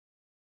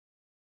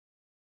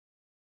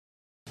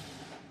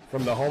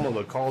From the home of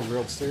the Calls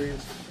World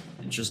Series,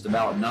 and just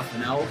about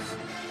nothing else,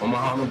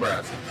 Omaha,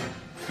 Nebraska.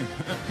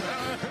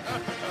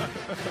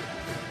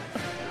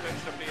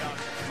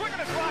 Swinging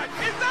a drive.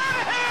 He's out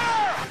of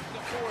here! The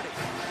 40,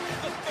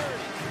 the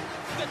 30,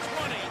 the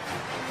 20,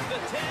 the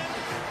 10,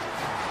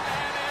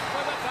 and in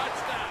for the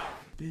touchdown.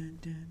 Dun,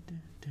 dun,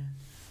 dun, dun.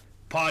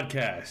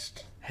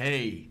 Podcast.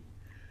 Hey,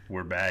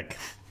 We're back.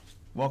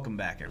 welcome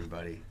back,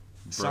 everybody.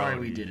 Sorry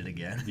we did it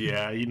again.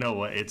 Yeah, you know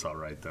what? It's all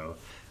right, though.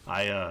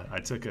 I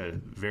took a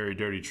very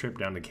dirty trip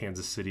down to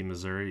Kansas City,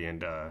 Missouri,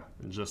 and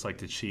just like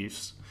the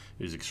Chiefs,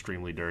 it was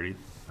extremely dirty.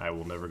 I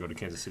will never go to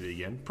Kansas City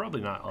again.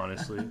 Probably not,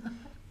 honestly.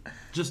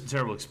 Just a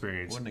terrible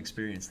experience. What an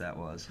experience that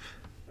was.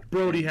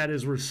 Brody had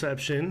his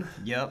reception.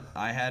 Yep,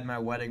 I had my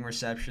wedding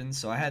reception,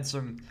 so I had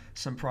some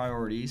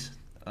priorities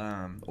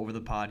over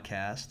the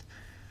podcast.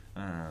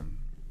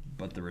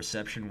 But the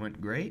reception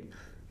went great,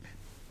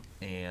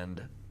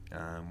 and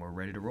we're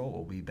ready to roll.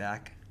 We'll be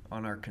back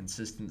on our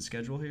consistent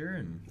schedule here,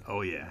 and Oh,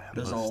 yeah.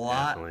 there's most a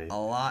lot definitely.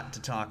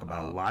 to talk A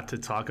about. lot to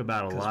talk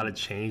about, a lot of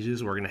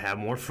changes. We're going to have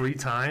more free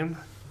time.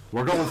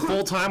 We're going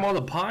full-time on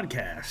the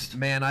podcast.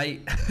 Man,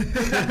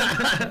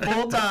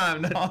 full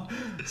time. No.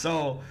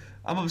 So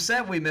I'm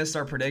upset we missed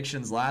our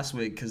predictions last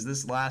week because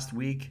this last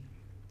week,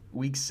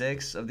 week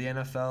 6 of the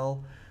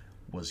NFL,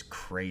 was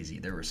crazy.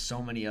 There were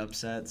so many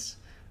upsets.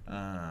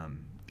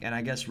 And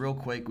I guess real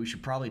quick, we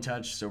should probably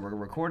touch. So we're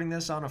recording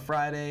this on a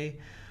Friday.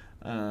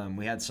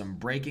 We had some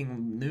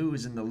breaking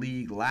news in the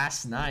league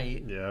last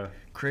night. Yeah.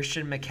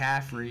 Christian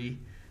McCaffrey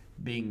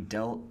being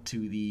dealt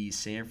to the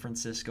San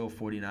Francisco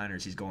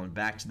 49ers. He's going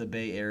back to the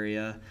Bay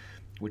Area,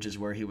 which is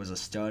where he was a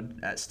stud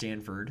at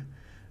Stanford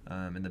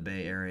in the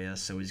Bay Area.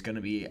 So he's going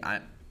to be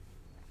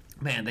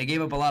man, they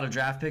gave up a lot of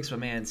draft picks, but,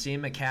 man, seeing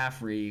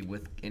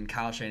McCaffrey in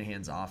Kyle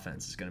Shanahan's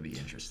offense is going to be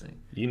interesting.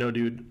 You know,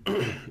 dude,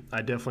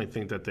 I definitely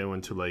think that they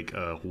went to, like,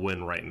 a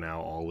win right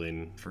now,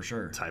 all-in For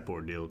sure. type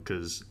ordeal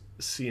because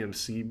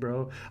CMC,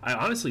 bro, I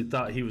honestly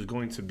thought he was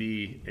going to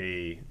be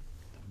a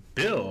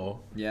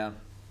Bill, Yeah,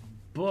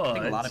 but I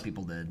think a lot of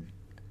people did.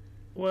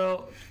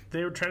 well,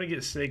 they were trying to get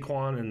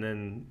Saquon, and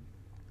then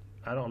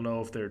I don't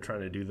know if they were trying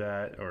to do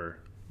that or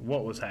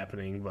what was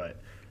happening, but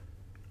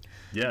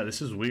yeah,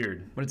 this is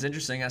weird. But it's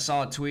interesting. I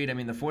saw a tweet. I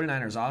mean, the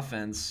 49ers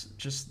offense,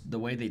 just the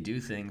way they do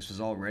things was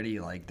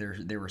already like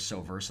they were so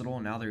versatile.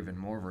 And now they're even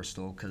more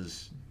versatile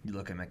because you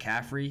look at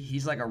McCaffrey.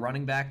 He's like a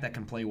running back that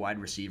can play wide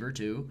receiver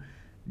too.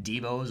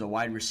 Debo is a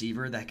wide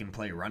receiver that can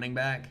play running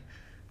back.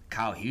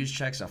 Kyle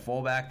Juszczyk's a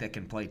fullback that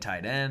can play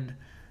tight end.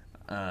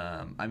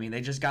 I mean,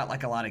 they just got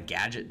like a lot of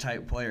gadget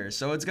type players.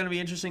 So it's going to be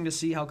interesting to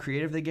see how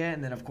creative they get.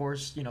 And then, of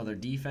course, you know, their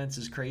defense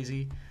is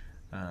crazy.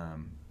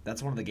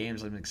 That's one of the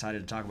games I'm excited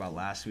to talk about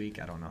last week.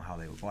 I don't know how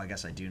I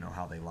guess I do know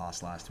how they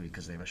lost last week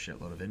because they have a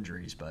shitload of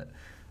injuries. But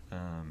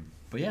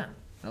yeah,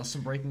 that was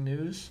some breaking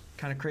news.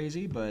 Kind of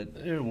crazy, but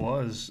It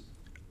was.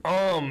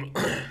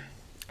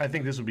 I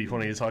think this would be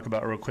funny to talk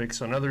about real quick.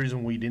 So another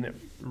reason we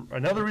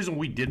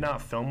did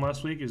not film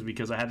last week is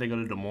because I had to go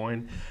to Des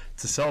Moines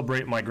to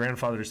celebrate my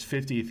grandfather's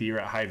 50th year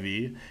at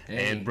Hy-Vee.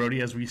 Hey. And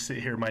Brody, as we sit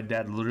here, my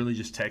dad literally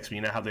just texted me.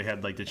 You know how they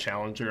had like the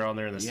Challenger on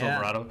there and the Yeah.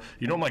 Silverado?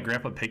 You know what my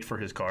grandpa picked for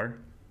his car?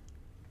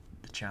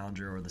 the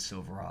Challenger or the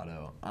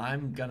Silverado.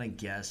 I'm going to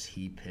guess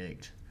he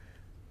picked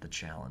the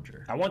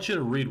Challenger. I want you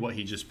to read what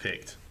he just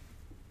picked.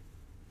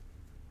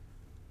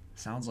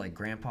 Sounds like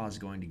Grandpa's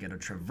going to get a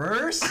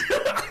Traverse.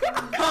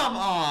 Come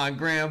on,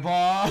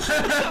 Grandpa.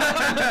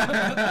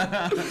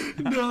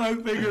 No, I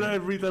figured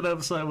I'd read that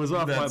up so I was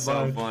off That's my so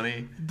mind.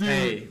 funny. Dude.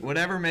 Hey,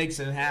 whatever makes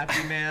him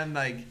happy, man.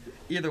 Like,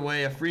 either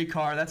way, a free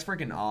car, that's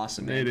freaking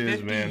awesome, man. It is,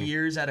 50 man.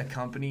 years at a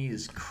company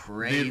is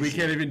crazy. Dude, we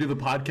can't even do the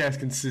podcast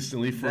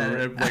consistently for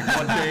That- like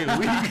 1 day a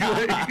week.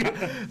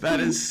 Like, That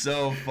is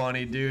so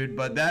funny, dude.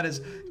 But that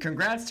is,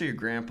 congrats to your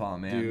grandpa,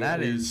 man. dude,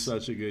 that he's is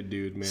such a good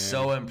dude, man.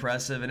 so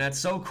impressive. And that's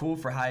so cool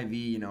for Hy-Vee,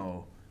 you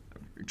know,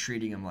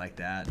 treating him like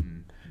that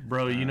and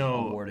Bro, you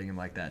know, awarding him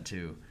like that,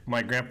 too.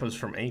 my grandpa's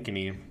from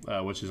Ankeny,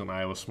 which is an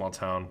Iowa small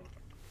town.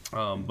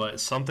 But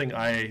something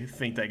I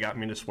think that got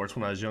me into sports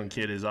when I was a young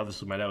kid is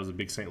obviously my dad was a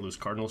big St. Louis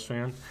Cardinals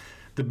fan.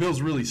 The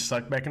Bills really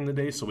sucked back in the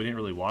day, so we didn't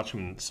really watch them,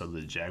 and so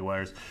did the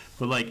Jaguars.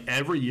 But, like,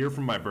 every year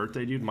for my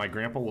birthday, dude, my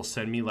grandpa will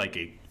send me, like,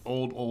 a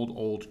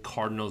old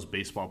Cardinals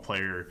baseball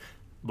player,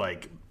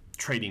 like,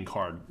 trading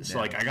card. So,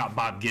 Yeah. like, I got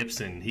Bob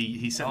Gibson.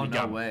 He sent Oh, me...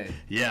 no way.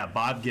 Yeah,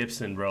 Bob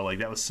Gibson, bro. Like,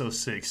 that was so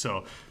sick.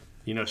 So,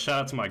 you know, shout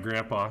out to my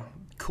grandpa.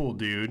 Cool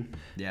dude.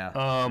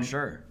 Yeah, for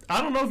sure.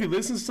 I don't know if he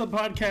listens to the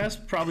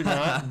podcast. Probably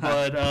not.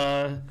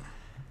 But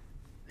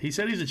he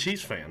said he's a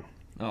Chiefs fan.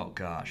 Oh,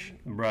 gosh.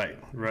 Right.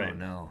 Oh,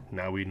 no.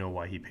 Now we know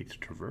why he picked a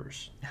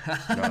Traverse.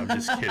 No,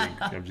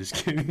 I'm just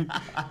kidding.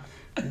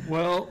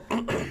 Well,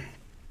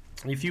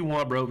 if you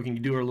want, bro, we can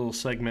do our little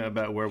segment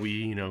about where we,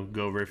 you know,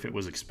 go over if it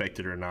was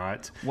expected or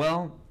not.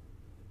 Well,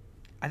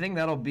 I think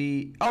that'll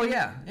be. Oh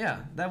yeah,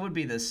 that would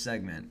be this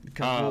segment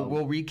because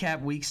we'll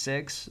recap week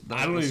 6.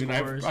 I don't even.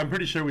 Scores. I'm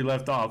pretty sure we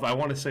left off. I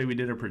want to say we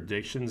did our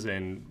predictions,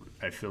 and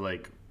I feel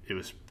like it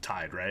was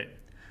tied, right?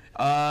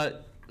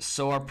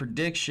 So our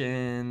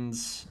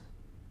predictions.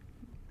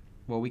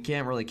 Well, we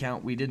can't really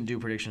count. We didn't do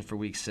predictions for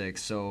week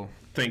 6, so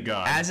Thank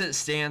God. as it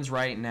stands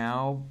right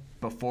now,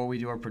 before we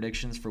do our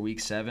predictions for week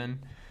 7,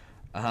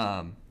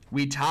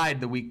 we tied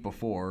the week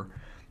before.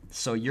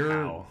 So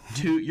you're Wow.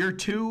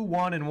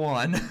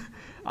 2-1-1.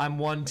 I'm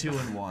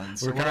 1-2-1.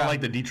 So We're kind of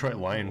like the Detroit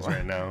Lions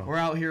right now. we're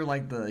out here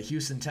like the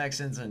Houston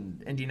Texans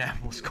and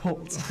Indianapolis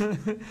Colts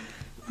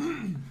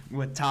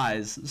with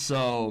ties.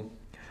 So,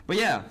 but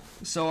yeah.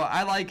 So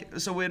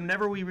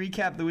whenever we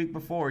recap the week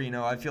before,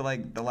 I feel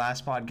like the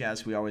last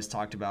podcast we always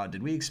talked about,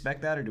 did we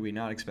expect that or did we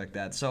not expect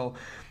that? So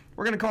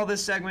we're gonna call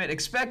this segment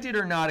 "Expected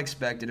or Not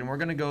Expected," and we're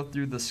gonna go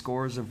through the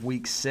scores of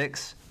week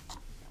 6,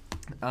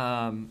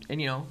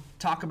 and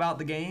talk about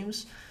the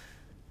games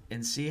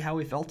and see how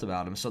we felt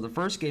about them. So the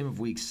first game of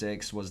week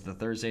 6 was the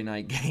Thursday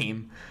night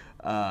game,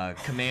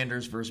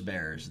 Commanders versus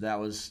Bears. That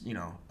was,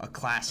 a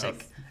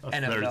classic A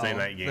NFL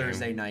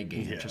Thursday night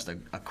game. Yeah. Just a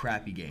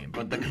crappy game.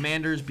 But the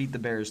Commanders beat the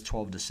Bears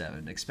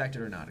 12-7.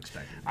 Expected or not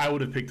expected? I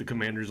would have picked the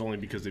Commanders only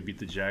because they beat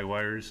the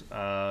Jaguars.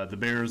 The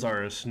Bears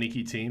are a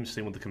sneaky team.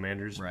 Same with the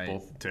Commanders. Right.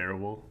 Both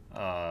terrible.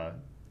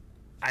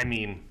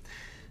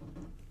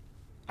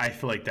 I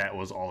feel like that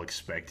was all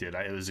expected.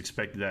 It was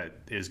expected that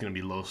it was going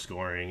to be low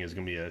scoring. It was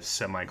going to be a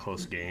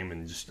semi-close game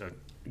and just a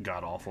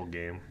god-awful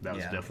game. That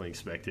was definitely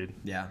expected.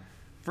 Yeah,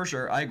 for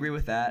sure. I agree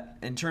with that.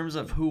 In terms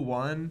of who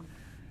won,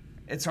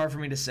 it's hard for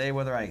me to say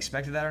whether I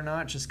expected that or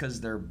not, just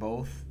because they're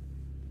both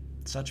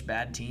such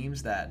bad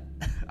teams that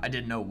I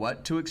didn't know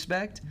what to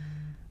expect.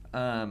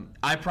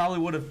 I probably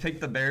would have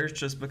picked the Bears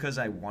just because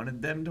I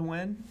wanted them to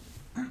win.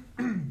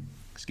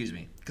 Excuse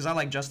me. Because I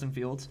like Justin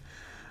Fields.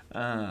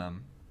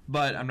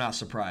 But I'm not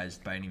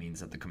surprised by any means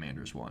that the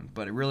Commanders won.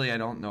 But really, I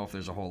don't know if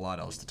there's a whole lot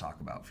else to talk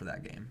about for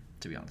that game,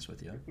 to be honest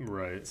with you.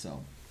 Right.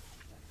 So,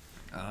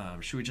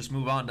 should we just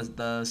move on to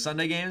the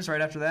Sunday games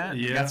right after that?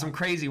 Yeah. We got some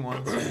crazy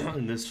ones.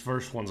 And this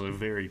first one's a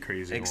very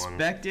crazy one.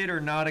 Expected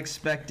or not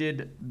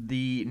expected,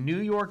 the New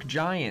York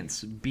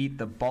Giants beat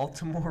the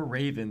Baltimore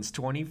Ravens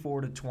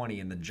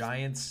 24-20, and the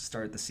Giants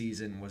start the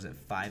season, was it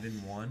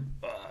 5-1?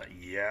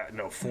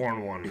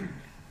 4-1.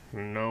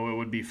 No, it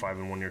would be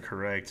 5-1. You're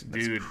correct,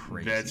 dude.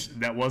 Crazy.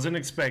 That wasn't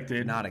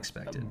expected. Not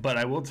expected. But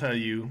I will tell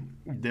you,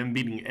 them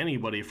beating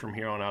anybody from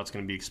here on out is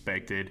going to be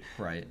expected.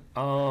 Right.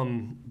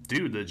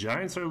 Dude, the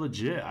Giants are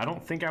legit. I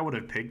don't think I would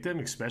have picked them,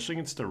 especially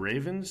against the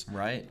Ravens.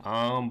 Right.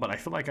 But I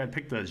feel like I'd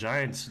pick the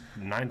Giants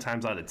 9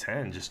 times out of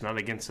 10, just not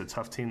against a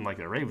tough team like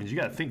the Ravens. You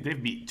got to think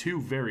they've beat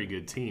 2 very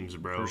good teams,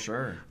 bro. For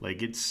sure.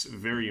 Like, it's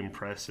very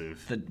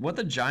impressive. What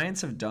the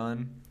Giants have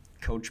done,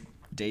 Coach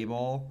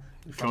Daboll.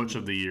 Coach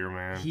of the year,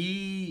 man.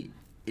 He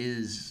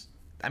is,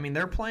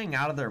 they're playing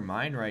out of their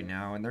mind right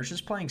now, and they're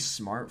just playing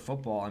smart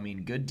football.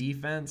 Good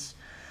defense.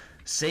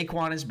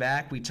 Saquon is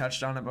back. We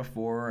touched on it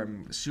before.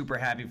 I'm super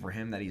happy for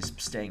him that he's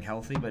staying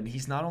healthy, but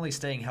he's not only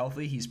staying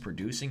healthy, he's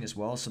producing as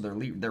well. So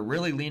they're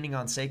really leaning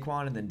on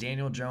Saquon, and then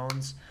Daniel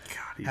Jones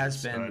he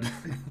has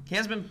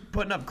been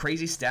putting up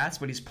crazy stats,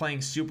 but he's playing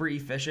super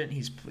efficient.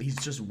 He's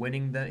just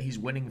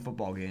winning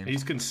football games.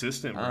 He's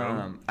consistent,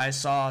 bro. I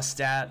saw a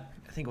stat,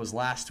 I think it was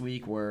last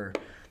week, where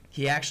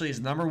he actually is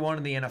number 1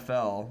 in the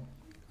NFL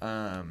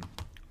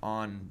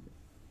on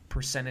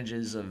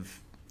percentages of,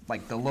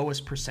 like, the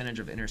lowest percentage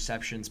of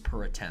interceptions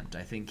per attempt.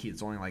 I think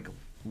he's only like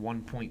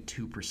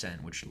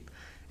 1.2%, which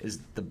is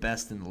the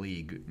best in the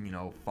league,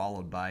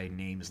 followed by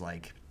names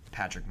like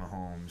Patrick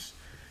Mahomes,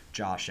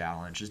 Josh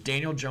Allen. Just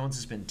Daniel Jones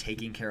has been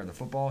taking care of the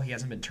football. He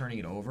hasn't been turning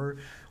it over,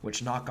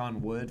 which, knock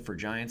on wood for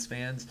Giants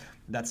fans,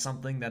 that's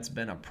something that's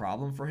been a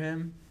problem for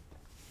him.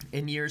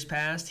 In years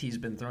past, he's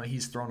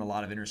thrown a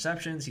lot of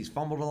interceptions, he's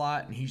fumbled a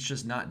lot, and he's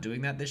just not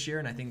doing that this year,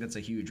 and I think that's a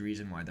huge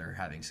reason why they're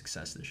having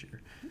success this year.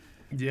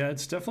 Yeah,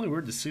 it's definitely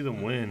weird to see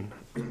them win.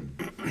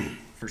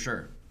 For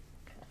sure.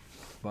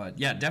 But,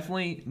 yeah,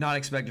 definitely not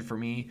expected for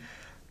me.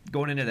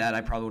 Going into that,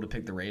 I probably would have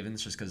picked the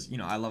Ravens just because,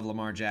 I love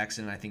Lamar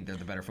Jackson, and I think they're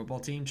the better football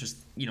team. Just,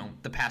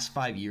 the past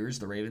 5 years,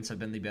 the Ravens have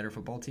been the better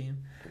football team.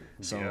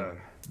 So, yeah.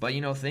 But,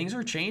 things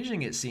are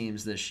changing, it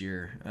seems, this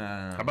year.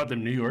 How about the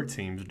New York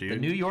teams, dude? The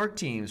New York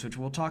teams, which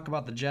we'll talk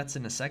about the Jets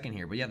in a second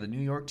here. But, yeah, the New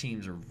York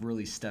teams have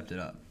really stepped it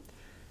up.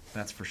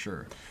 That's for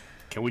sure.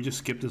 Can we just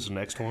skip this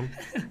next one?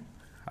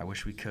 I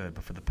wish we could,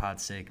 but for the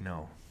pod's sake,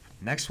 no.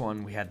 Next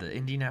one, we had the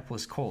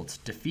Indianapolis Colts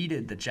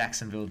defeated the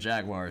Jacksonville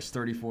Jaguars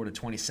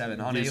 34-27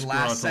 on a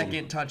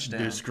last-second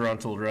touchdown.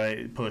 Disgruntled,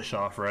 right? Push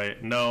off,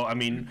 right? No, I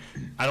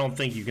don't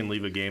think you can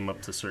leave a game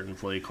up to certain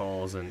play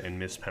calls and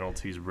miss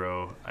penalties,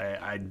 bro.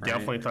 I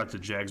definitely thought the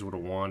Jags would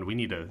have won. We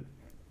need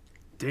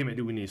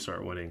to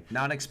start winning.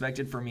 Not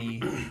expected for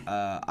me.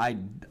 I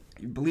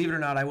believe it or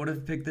not, I would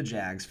have picked the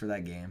Jags for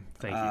that game.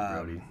 Thank you,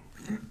 Brody.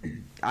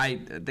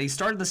 They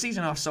started the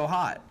season off so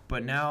hot,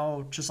 but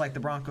now, just like the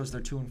Broncos, they're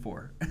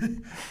 2-4.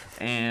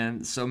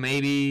 And so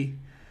maybe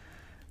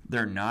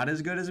they're not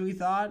as good as we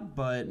thought,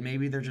 but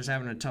maybe they're just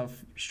having a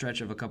tough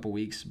stretch of a couple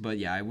weeks. But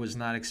yeah, I was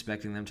not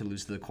expecting them to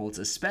lose to the Colts,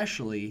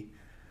 especially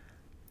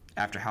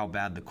after how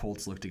bad the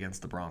Colts looked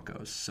against the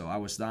Broncos. So I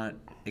was not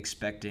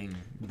expecting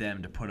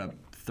them to put up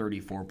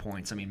 34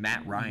 points. I mean,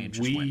 Matt Ryan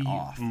just We went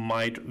off.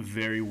 might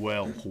very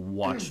well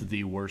watch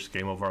the worst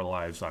game of our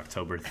lives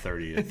October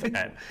 30th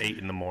at 8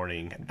 in the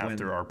morning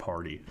after our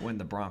party. When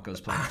the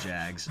Broncos play the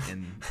Jags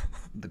in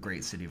the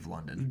great city of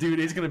London. Dude,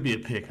 it's going to be a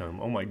pick-em.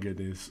 Oh, my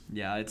goodness.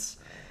 Yeah, it's...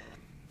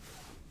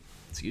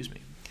 Excuse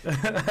me.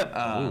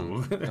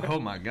 Ooh. Oh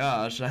my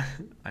gosh,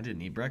 I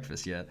didn't eat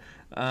breakfast yet.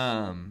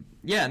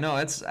 Yeah,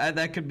 no,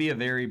 that could be a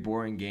very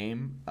boring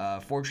game.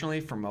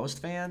 Fortunately for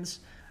most fans,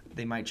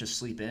 they might just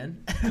sleep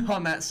in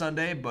on that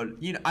Sunday. But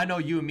I know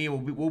you and me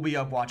will be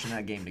up watching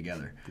that game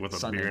together With a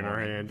Sunday beer in our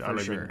morning, hand, for out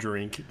of sure. a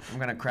drink. I'm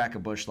gonna crack a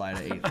Busch Light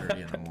at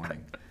 8:30 in the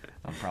morning.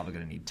 I'm probably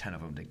gonna need 10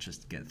 of them to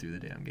just get through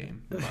the damn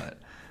game. But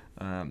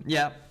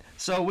yeah,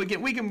 so we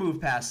can move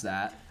past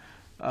that.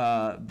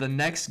 The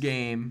next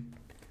game.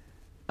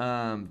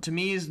 To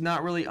me is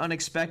not really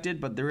unexpected,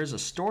 but there is a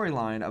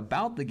storyline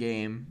about the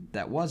game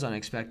that was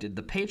unexpected.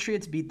 The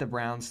Patriots beat the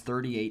Browns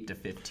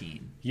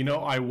 38-15.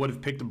 I would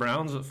have picked the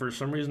Browns, but for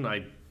some reason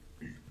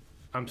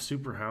I'm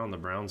super high on the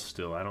Browns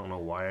still. I don't know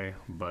why,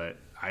 but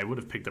I would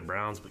have picked the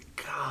Browns. But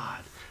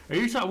God,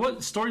 what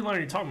storyline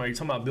are you talking about? Are you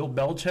talking about Bill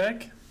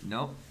Belichick?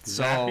 No.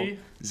 Zappy?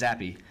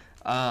 Zappy.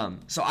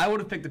 So I would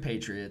have picked the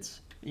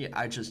Patriots. Yeah,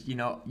 I just,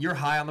 you're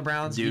high on the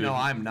Browns. Dude,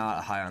 I'm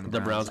not high on the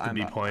Browns. The Browns could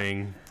be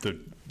playing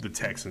the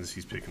Texans.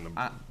 He's picking the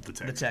Texans.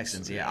 The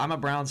Texans, yeah. I'm a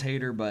Browns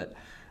hater, but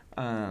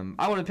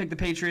I would have picked the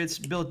Patriots.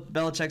 Bill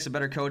Belichick's a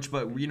better coach,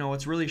 but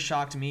what's really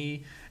shocked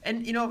me,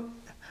 and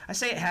I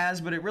say it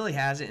has, but it really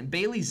hasn't. And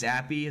Bailey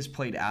Zappi has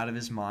played out of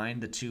his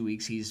mind the 2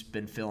 weeks he's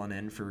been filling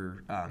in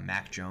for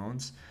Mac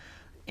Jones,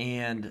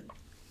 and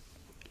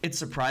it's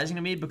surprising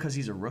to me because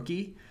he's a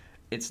rookie.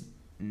 It's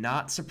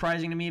not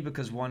surprising to me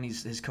because one,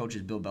 his coach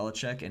is Bill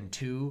Belichick, and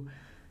two,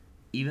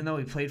 even though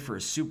he played for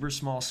a super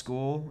small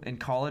school in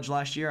college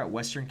last year at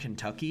Western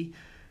Kentucky,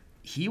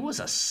 he was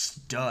a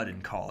stud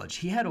in college.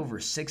 He had over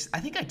I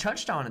think I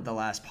touched on it the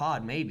last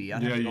pod, maybe.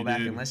 I'd have to go back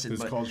and listen.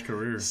 His college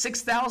career.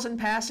 6,000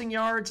 passing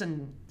yards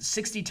and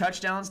 60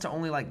 touchdowns to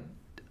only like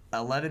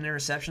 11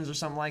 interceptions or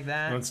something like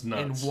that. That's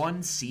nuts. In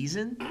one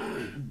season.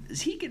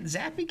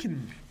 Zappy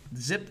can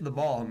zip the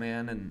ball,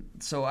 man. And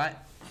so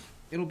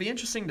it'll be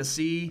interesting to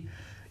see.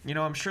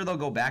 I'm sure they'll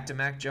go back to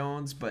Mac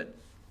Jones, but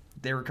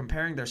they were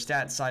comparing their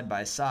stats side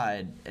by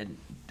side, and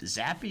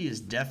Zappy has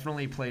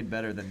definitely played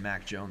better than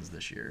Mac Jones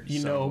this year.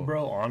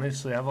 Bro,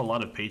 honestly, I have a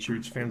lot of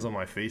Patriots fans on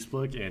my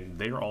Facebook, and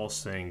they're all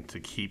saying to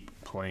keep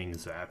playing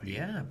Zappy.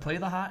 Yeah, play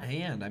the hot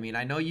hand. I mean,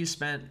 I know you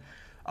spent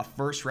a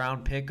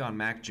first-round pick on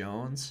Mac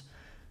Jones,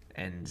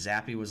 and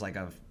Zappy was like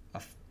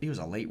he was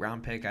a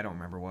late-round pick. I don't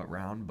remember what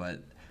round,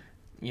 but,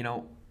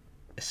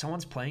 if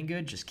someone's playing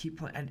good, just keep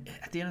playing. And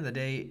at the end of the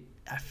day,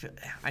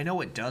 I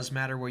know it does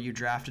matter where you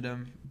drafted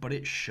him, but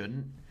it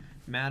shouldn't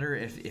matter.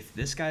 If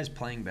this guy's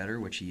playing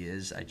better, which he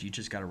is, you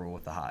just got to roll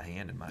with the hot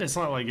hand in my It's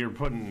not like you're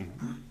putting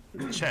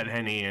Chad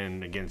Henne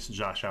in against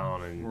Josh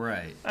Allen. And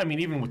right. I mean,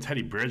 even with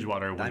Teddy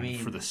Bridgewater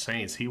for the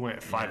Saints, he went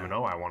 5-0,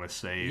 I want to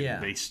say. Yeah.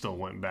 They still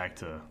went back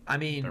to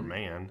their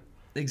man.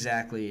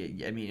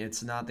 Exactly. I mean,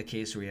 it's not the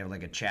case where you have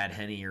like a Chad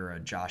Henne or a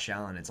Josh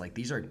Allen. It's like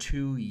these are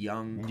two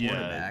young quarterbacks.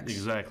 Yeah,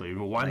 exactly.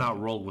 Well, why not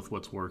roll with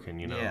what's working,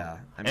 Yeah.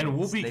 I mean, and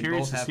we'll be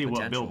curious to see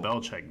potential. what Bill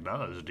Belichick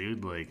does,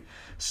 dude.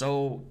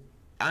 So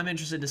I'm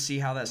interested to see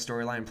how that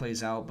storyline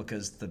plays out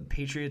because the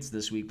Patriots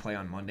this week play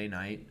on Monday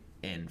night,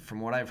 and from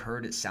what I've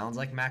heard, it sounds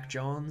like Mac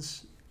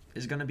Jones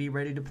is going to be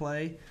ready to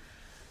play.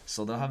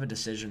 So they'll have a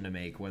decision to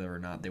make whether or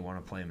not they want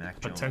to play Mac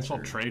Jones. Potential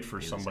trade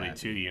for somebody Zappy.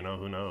 too,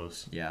 who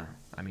knows? Yeah,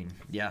 I mean,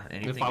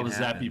 anything If I was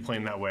can happen. Zappy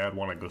playing that way, I'd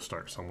want to go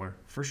start somewhere.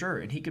 For sure,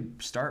 and he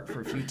could start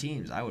for a few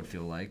teams, I would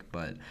feel like.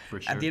 But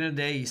For sure. at the end of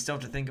the day, you still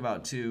have to think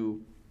about,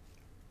 too,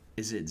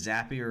 is it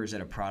Zappy or is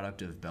it a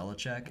product of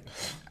Belichick?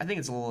 I think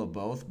it's a little of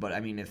both, but, I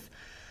mean, if,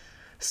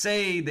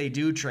 say they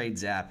do trade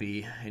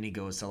Zappy and he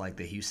goes to, like,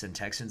 the Houston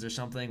Texans or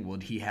something,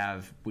 would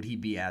he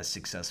be as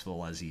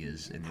successful as he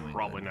is in New England?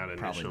 Probably not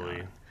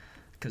initially.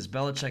 Because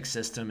Belichick's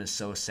system is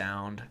so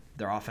sound.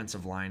 Their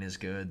offensive line is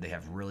good. They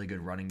have really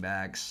good running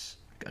backs,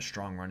 a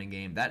strong running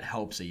game. That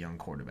helps a young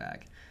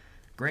quarterback.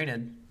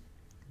 Granted,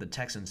 the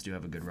Texans do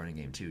have a good running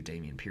game too.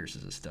 Dameon Pierce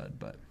is a stud.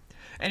 But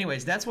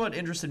anyways, that's what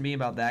interested me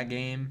about that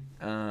game.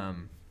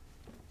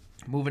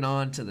 Moving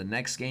on to the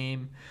next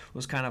game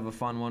was kind of a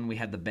fun one. We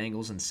had the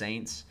Bengals and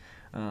Saints.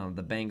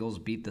 The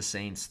Bengals beat the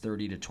Saints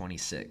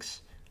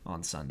 30-26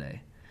 on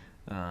Sunday.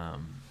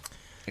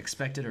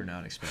 Expected or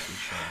not expected,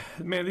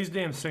 Sean? Man, these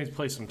damn Saints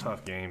play some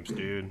tough games,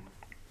 dude.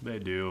 They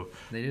do.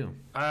 They do.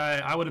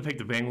 I would have picked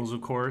the Bengals, of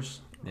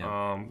course.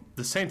 Yeah.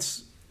 The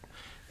Saints,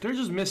 they're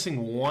just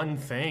missing one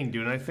thing,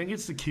 dude, and I think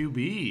it's the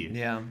QB.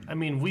 Yeah. I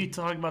mean, we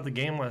talked about the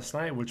game last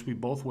night, which we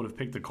both would have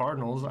picked the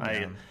Cardinals.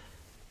 Yeah.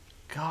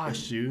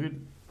 Gosh,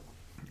 dude.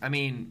 I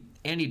mean,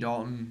 Andy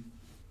Dalton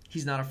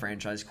He's not a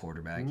franchise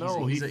quarterback.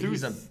 No,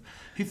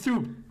 he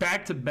threw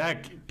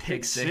back-to-back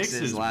pick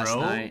sixes last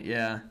bro. night.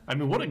 Yeah. I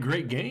mean, what a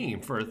great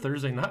game for a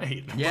Thursday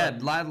night. Yeah,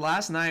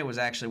 last night was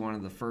actually one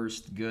of the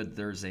first good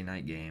Thursday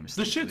night games.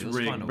 The shit's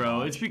rigged,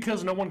 bro. It's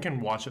because no one can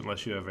watch it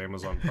unless you have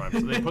Amazon Prime. So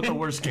they put the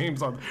worst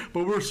games on,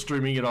 but we're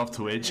streaming it off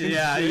Twitch.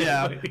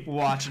 Yeah,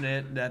 watching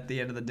it at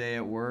the end of the day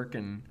at work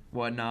and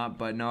whatnot.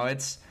 But no,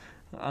 it's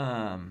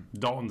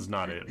Dalton's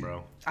not it,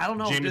 bro. I don't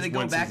know. Do they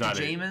go back to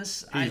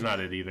Jameis? He's not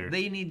it either.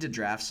 They need to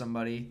draft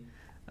somebody.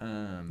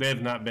 They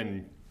have not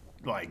been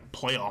like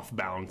playoff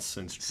bound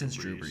since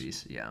Drew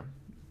Brees. Yeah.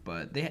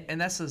 But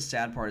that's the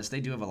sad part is they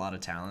do have a lot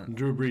of talent.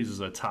 Drew Brees is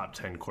a top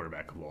 10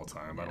 quarterback of all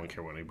time. Yeah. I don't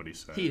care what anybody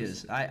says. He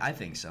is. I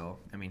think so.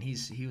 I mean,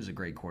 he was a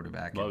great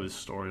quarterback. Love his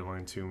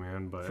storyline too,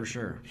 man. But for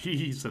sure.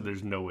 He said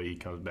there's no way he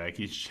comes back.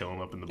 He's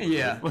chilling up in the booth.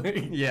 Yeah.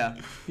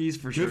 Yeah. He's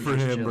for sure. Good for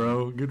him, chilling.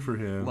 Bro. Good for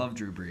him. Love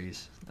Drew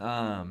Brees.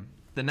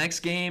 The next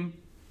game.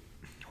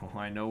 Oh,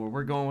 I know where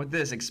we're going with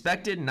this.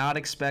 Expected, not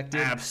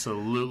expected.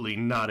 Absolutely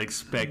not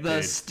expected. The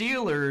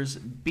Steelers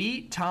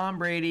beat Tom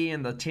Brady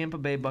and the Tampa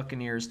Bay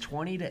Buccaneers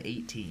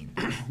 20-18.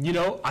 You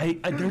know, I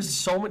there's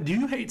so much. Do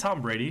you hate Tom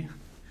Brady?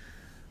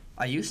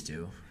 I used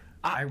to.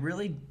 I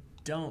really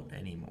don't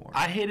anymore.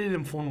 I hated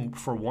him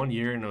for 1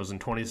 year, and it was in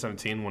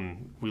 2017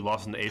 when we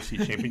lost in the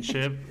AFC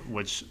Championship,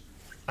 which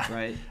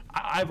right.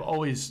 I've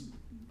always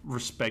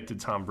respected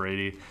Tom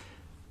Brady.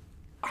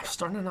 I'm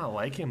starting to not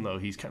like him, though.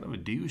 He's kind of a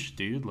douche,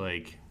 dude.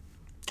 Like,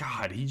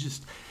 God,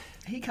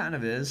 he kind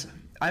of is.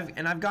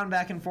 I've gone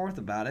back and forth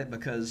about it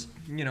because,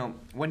 you know,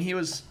 when he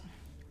was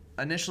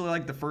initially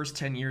like the first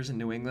 10 years in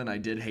New England, I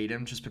did hate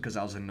him just because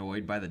I was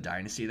annoyed by the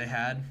dynasty they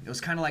had. It was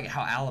kind of like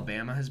how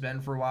Alabama has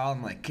been for a while.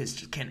 I'm like,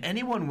 can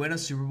anyone win a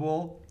Super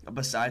Bowl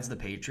besides the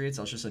Patriots?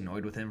 I was just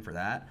annoyed with him for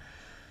that.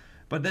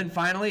 But then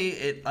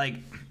finally,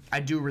 I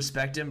do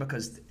respect him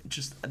because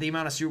just the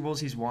amount of Super Bowls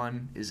he's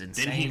won is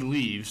insane. Then he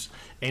leaves,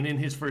 and in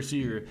his first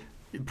year,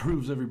 it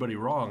proves everybody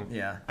wrong.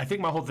 Yeah. I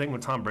think my whole thing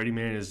with Tom Brady,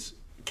 man, is,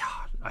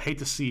 God, I hate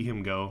to see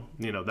him go.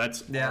 You know,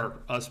 that's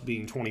us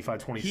being 25,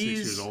 26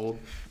 years old.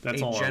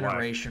 That's all our life.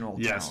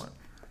 Generational talent.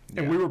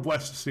 And we were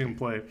blessed to see him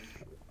play.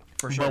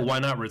 For sure. But why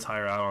not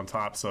retire out on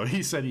top? So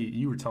he said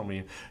you were telling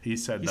me, he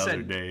said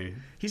other day.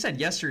 He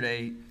said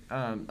yesterday,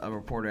 a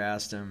reporter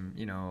asked him,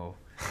 you know,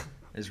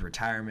 his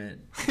retirement.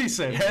 He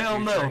said, "Hell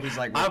no! He's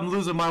like, I'm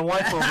losing my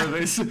wife over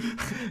this."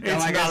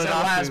 Like I said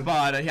last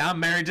pod, I'm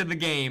married to the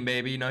game,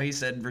 baby. You know, he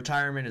said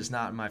retirement is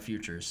not in my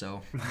future.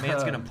 So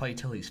man's gonna play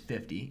till he's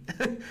 50.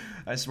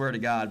 I swear to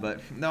God.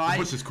 But no,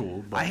 which is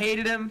cool. But. I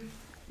hated him.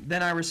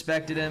 Then I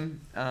respected him,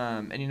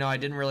 and you know I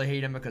didn't really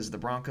hate him because the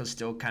Broncos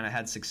still kind of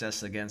had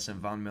success against him.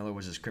 Von Miller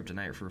was his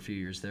kryptonite for a few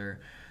years there.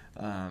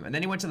 And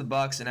then he went to the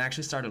Bucs and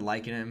actually started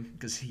liking him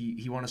because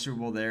he won a Super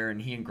Bowl there,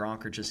 and he and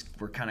Gronk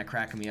were kind of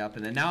cracking me up.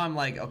 And then now I'm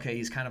like, okay,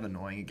 he's kind of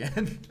annoying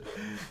again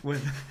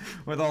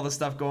with all the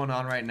stuff going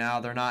on right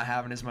now. They're not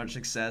having as much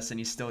success, and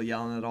he's still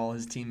yelling at all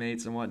his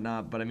teammates and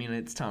whatnot. But I mean,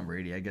 it's Tom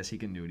Brady. I guess he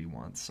can do what he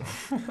wants. So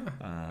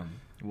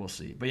we'll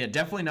see. But yeah,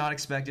 definitely not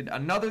expected.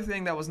 Another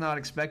thing that was not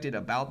expected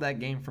about that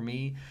game for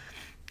me,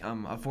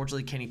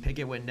 unfortunately, Kenny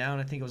Pickett went down.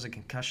 I think it was a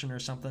concussion or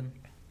something,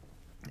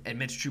 and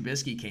Mitch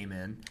Trubisky came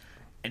in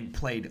and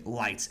played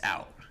lights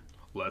out.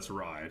 Let's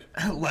ride.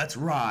 Let's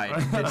ride,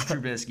 Mitch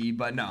Trubisky.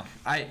 But no,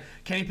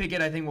 Kenny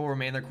Pickett, I think, will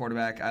remain their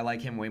quarterback. I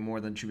like him way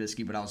more than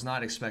Trubisky, but I was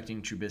not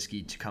expecting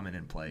Trubisky to come in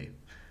and play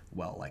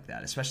well like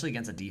that, especially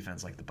against a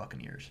defense like the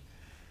Buccaneers.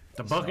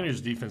 The Buccaneers'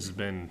 defense has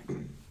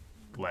been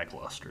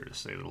lackluster, to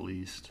say the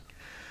least.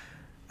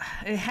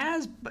 It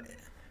has, but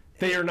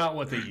they are not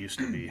what they used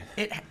to be.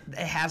 It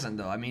hasn't,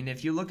 though. I mean,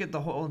 if you look at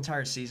the whole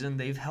entire season,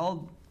 they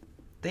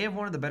have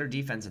one of the better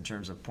defense in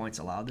terms of points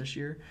allowed this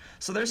year.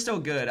 So they're still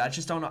good. I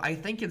just don't know. I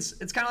think it's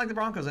kind of like the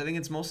Broncos. I think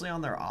it's mostly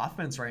on their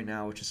offense right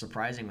now, which is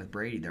surprising with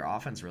Brady. Their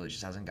offense really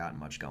just hasn't gotten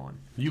much going.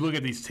 You look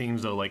at these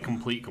teams, though, like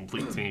complete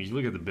teams. You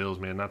look at the Bills,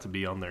 man, not to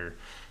be on their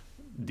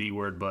D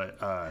word, but,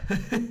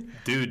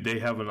 dude, they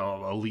have an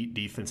elite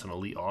defense and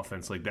elite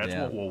offense. Like, that's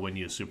what will win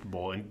you a Super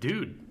Bowl. And,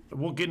 dude,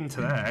 we'll get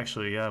into that,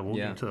 actually. Yeah, we'll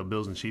get into the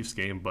Bills and Chiefs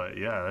game. But,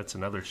 yeah, that's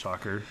another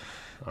shocker.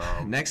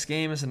 Next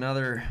game is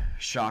another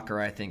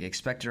shocker, I think.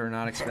 Expected or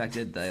not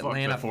expected. The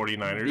Atlanta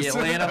 49ers. The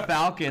Atlanta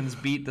Falcons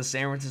beat the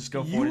San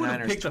Francisco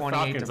 49ers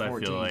 28-14. I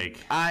feel like.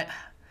 I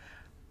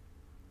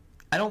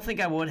don't think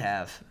I would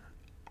have.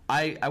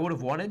 I would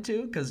have wanted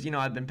to because, you know,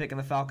 I've been picking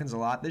the Falcons a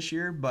lot this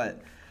year,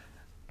 but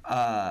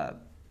I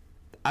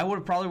would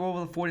have probably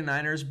rolled with the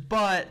 49ers.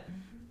 But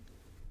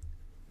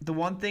the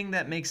one thing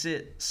that makes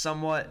it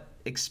somewhat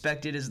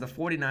expected is the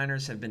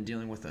 49ers have been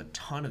dealing with a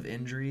ton of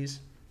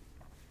injuries,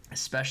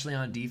 especially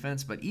on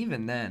defense. But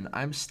even then,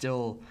 I'm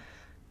still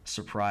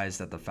surprised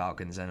that the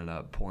Falcons ended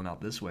up pulling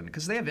out this win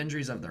because they have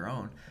injuries of their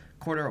own.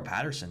 Cordero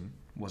Patterson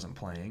wasn't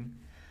playing,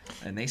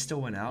 and they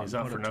still went out. He's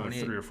out for another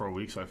 3 or 4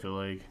 weeks, I feel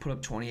like. Put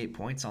up 28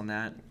 points on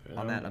that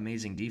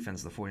amazing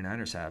defense the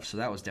 49ers have. So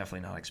that was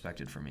definitely not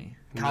expected for me.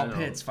 Kyle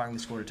Pitts finally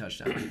scored a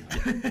touchdown.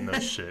 No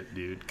shit,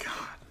 dude.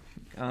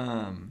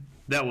 God.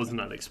 That was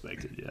not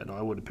expected. Yeah, no,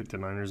 I would have picked the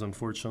Niners,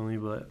 unfortunately,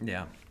 but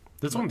yeah.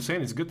 That's what I'm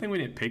saying. It's a good thing we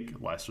didn't pick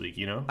last week,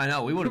 you know? I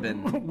know, we would have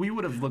been. We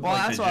would have looked Well,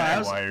 like that's the why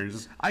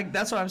Jaguars.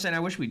 That's what I'm saying. I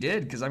wish we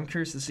did, because I'm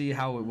curious to see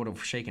how it would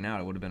have shaken out.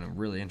 It would have been a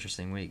really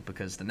interesting week,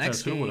 because the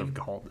next Who game. would have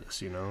called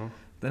this, you know?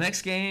 The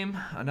next game,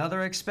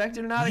 another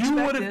expected or not You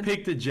expected. would have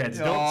picked the Jets.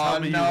 Don't Oh, tell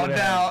me you no would have.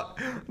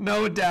 doubt.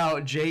 No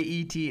doubt.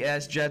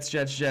 Jets,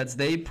 Jets.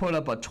 They put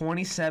up a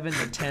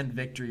 27-10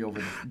 victory over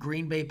the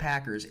Green Bay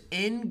Packers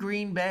in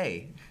Green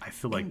Bay. I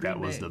feel like that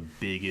Green was Bay. the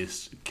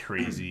biggest,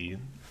 crazy,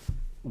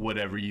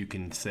 whatever you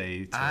can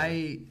say.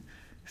 I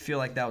feel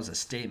like that was a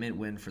statement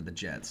win for the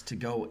Jets to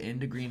go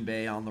into Green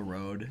Bay on the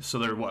road. So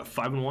they're what,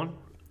 5-1?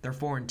 They're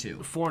 4-2.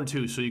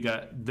 4-2. So you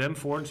got them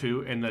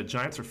 4-2, and the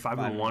Giants are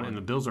 5-1, and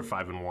the Bills are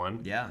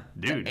 5-1. Yeah.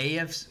 Dude. The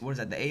AFC, what is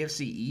that? The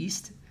AFC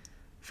East?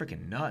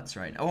 Freaking nuts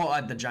right now.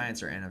 Well, the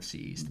Giants are NFC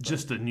East. but-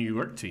 Just the New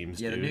York teams,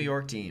 yeah, dude. the New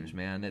York teams,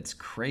 man. It's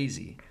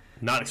crazy.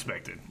 Not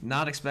expected.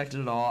 Not expected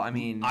at all. I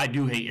mean, I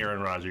do hate Aaron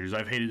Rodgers.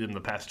 I've hated him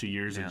the past 2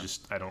 years, Yeah. and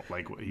I don't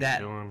like what he's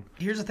that doing.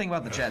 here's the thing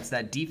about the Jets.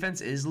 That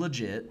defense is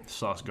legit.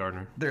 Sauce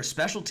Gardner. Their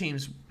special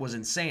teams was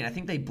insane. I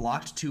think they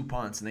blocked 2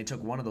 punts, and they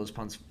took one of those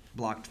punts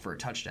blocked for a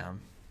touchdown.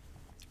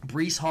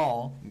 Brees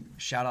Hall,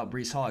 shout out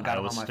Brees Hall. I got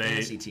him Iowa on my State.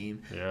 fantasy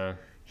team. Yeah.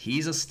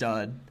 He's a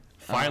stud.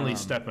 Finally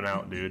stepping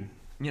out, dude.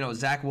 You know,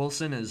 Zach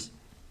Wilson is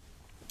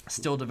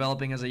still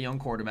developing as a young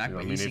quarterback, I but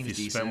mean, he if seems you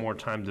decent. spend more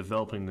time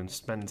developing than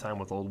spending time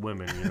with old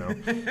women, you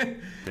know,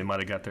 they might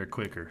have got there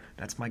quicker.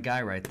 That's my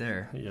guy right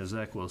there. Yeah,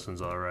 Zach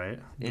Wilson's all right.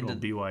 Good Into-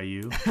 old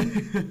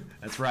BYU.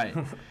 That's right.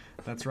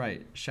 That's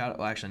right.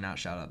 Well, actually, not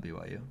shout out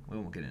BYU. We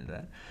won't get into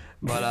that.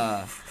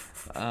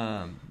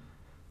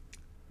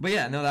 But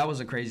yeah, no, that was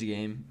a crazy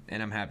game,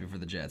 and I'm happy for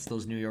the Jets.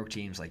 Those New York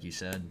teams, like you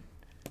said,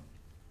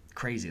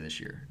 crazy this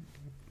year.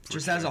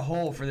 Just as a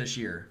whole for this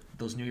year,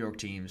 those New York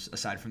teams,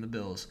 aside from the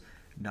Bills,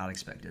 not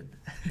expected.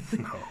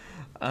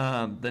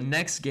 No. The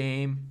next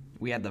game,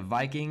 we had the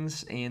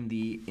Vikings and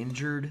the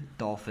injured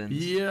Dolphins.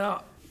 Yeah.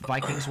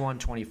 Vikings won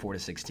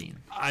 24-16.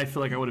 I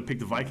feel like I would have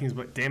picked the Vikings,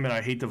 but damn it,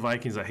 I hate the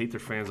Vikings. I hate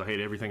their fans. I hate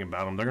everything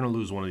about them. They're going to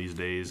lose one of these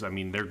days. I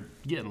mean, they're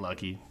getting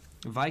lucky.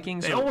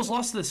 Vikings They almost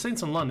lost to the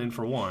Saints in London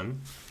for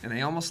one. and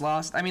they almost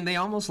lost. I mean, they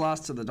almost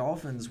lost to the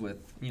Dolphins with,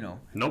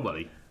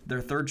 Nobody. their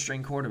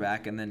third-string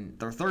quarterback, and then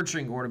their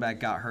third-string quarterback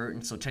got hurt,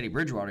 and so Teddy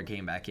Bridgewater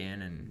came back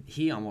in, and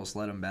he almost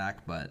led them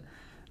back, but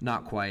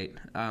not quite.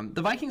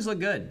 The Vikings look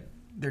good.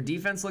 Their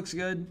defense looks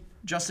good.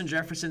 Justin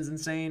Jefferson's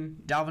insane.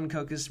 Dalvin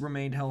Cook has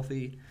remained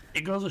healthy.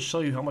 It goes to show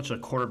you how much a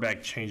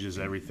quarterback changes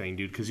everything,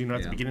 dude. Because, at the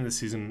Yeah. beginning of the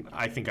season,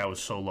 I think I was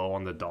so low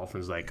on the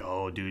Dolphins, like,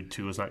 oh, dude,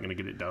 Tua's not going to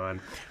get it done.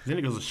 Then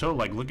it goes to show,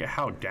 like, look at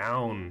how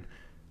down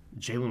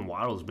Jalen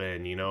Waddle's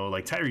been,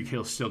 Like, Tyreek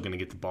Hill's still going to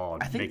get the ball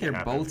and I think make it they're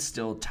happen, both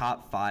still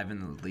top 5 in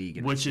the league.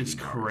 In which is receiving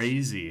yards.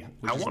 crazy.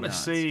 Which I is want to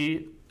nuts.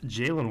 say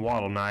Jalen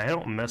Waddle. Now, I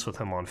don't mess with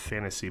him on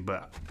fantasy,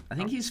 but I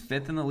think he's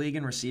 5th in the league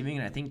in receiving,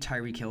 and I think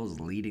Tyreek Hill is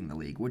leading the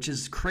league, which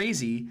is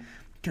crazy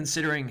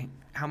considering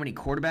how many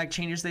quarterback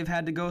changes they've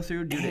had to go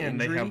through due to and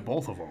they injury. have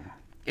both of them.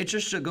 It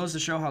just goes to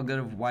show how good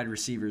of wide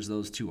receivers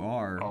those two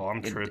are. Oh,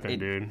 I'm tripping,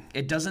 dude.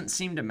 It doesn't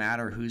seem to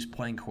matter who's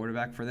playing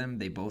quarterback for them.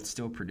 They both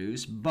still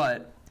produce,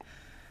 but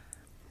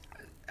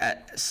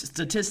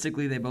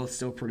statistically, they both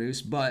still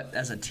produce. But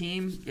as a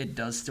team, it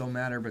does still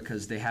matter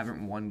because they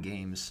haven't won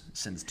games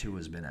since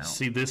Tua's been out.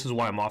 See, this is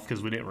why I'm off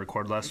because we didn't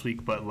record last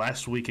week. But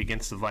last week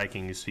against the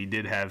Vikings, he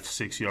did have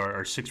 6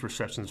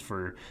 receptions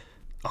for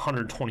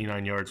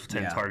 129 yards with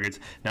 10 Yeah. targets.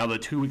 Now, the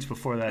 2 weeks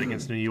before that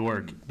against New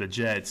York, the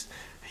Jets,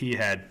 he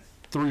had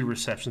 3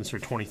 receptions for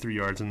 23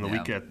 yards. And the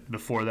Yeah. week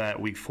before that,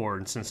 week 4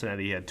 in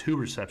Cincinnati, he had 2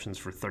 receptions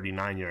for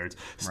 39 yards.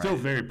 Still Right.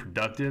 very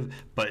productive,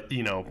 but,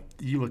 you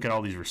look at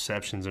all these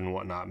receptions and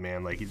whatnot,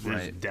 man, like, there's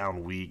Right.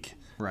 down week.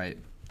 Right,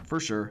 for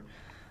sure.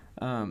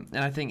 And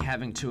I think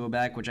having Tua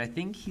back, which I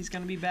think he's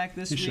going to be back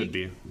this He week. should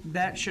be.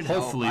 That should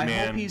Hopefully, help. I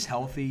man. hope he's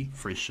healthy.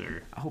 For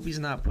sure. I hope he's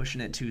not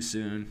pushing it too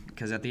soon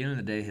because at the end of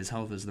the day, his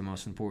health is the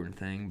most important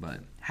thing.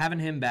 But having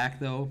him back,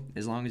 though,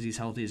 as long as he's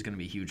healthy, is going to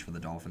be huge for the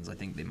Dolphins. I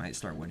think they might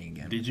start winning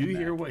again. Did with you him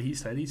hear back. what he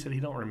said? He said he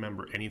don't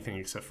remember anything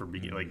except for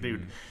being like,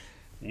 dude,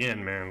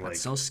 again, man, like,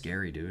 That's so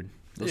scary, dude.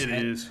 It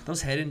is.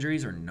 Those head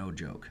injuries are no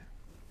joke.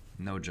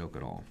 No joke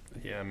at all.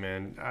 yeah,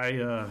 man,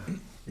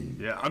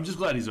 I'm just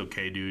glad he's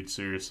okay, dude.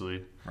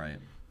 Seriously, Right.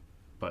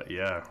 but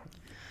yeah,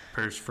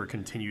 prayers for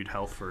continued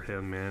health for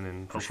him, man,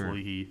 and sure.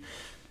 hopefully he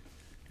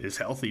is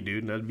healthy,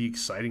 dude. And that'd be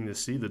exciting to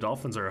see. The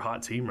Dolphins are a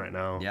hot team right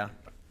now. Yeah,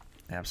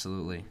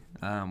 absolutely.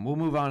 We'll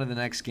move on to the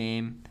next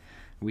game.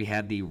 We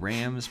had the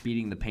Rams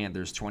beating the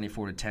Panthers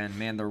 24-10.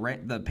 Man,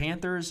 the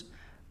Panthers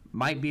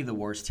might be the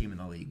worst team in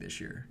the league this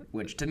year,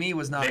 which to me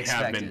was not They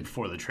expected. have been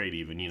before the trade,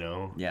 even.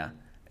 Yeah,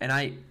 and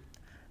I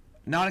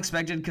not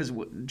expected because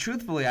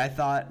truthfully, I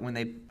thought when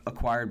they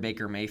acquired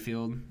Baker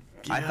Mayfield,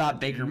 I Yeah, thought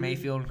Baker dude.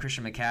 Mayfield and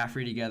Christian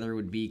McCaffrey together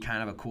would be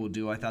kind of a cool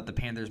duo. I thought the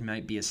Panthers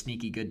might be a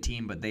sneaky good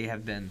team, but they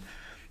have been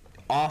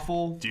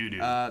awful. Doo-doo.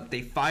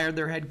 They fired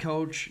their head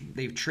coach.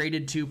 They've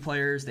traded 2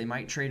 players. They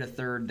might trade a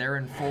third. They're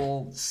in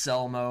full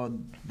sell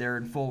mode. They're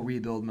in full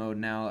rebuild mode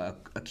now,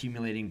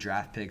 accumulating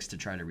draft picks to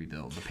try to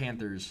rebuild. The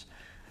Panthers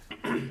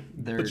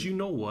But you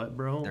know what,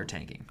 bro? They're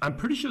tanking. I'm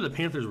pretty sure the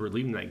Panthers were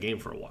leading that game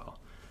for a while.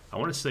 I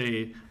want to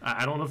say,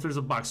 I don't know if there's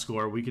a box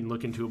score. We can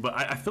look into it. But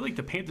I feel like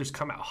the Panthers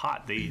come out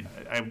hot.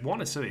 I want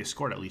to say they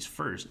scored at least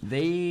first.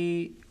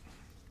 They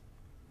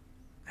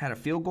had a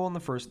field goal in the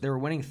first. They were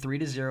winning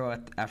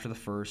 3-0 after the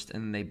first,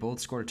 and they both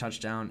scored a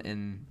touchdown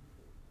in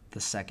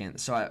the second.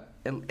 So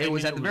it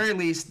was at the very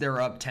least they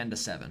were up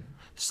 10-7.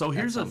 So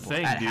here's the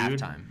thing,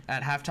 dude.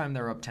 At halftime,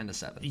 they were up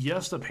 10-7.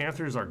 Yes, the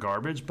Panthers are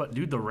garbage, but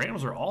dude, the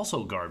Rams are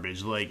also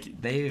garbage.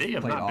 Like they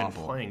have not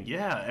been playing.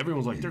 Yeah,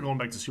 everyone's like they're going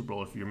back to Super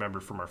Bowl. If you remember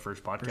from our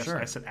first podcast, sure.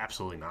 I said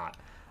absolutely not.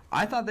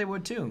 I thought they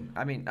would too.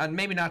 I mean,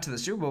 maybe not to the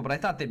Super Bowl, but I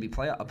thought they'd be a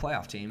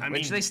playoff team,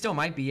 which they still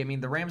might be. I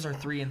mean, the Rams are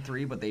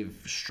 3-3, but they've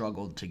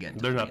struggled to get.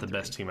 They're not the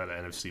best team out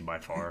of the NFC by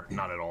far.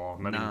 Not at all.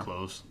 Not even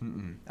close.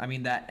 I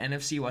mean, that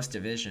NFC West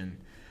division.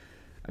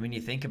 I mean,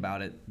 you think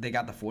about it. They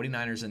got the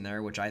 49ers in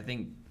there, which I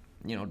think,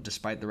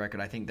 despite the record,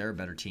 I think they're a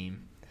better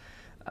team.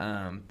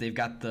 They've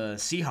got the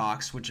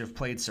Seahawks, which have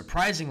played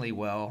surprisingly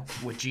well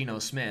with Geno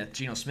Smith.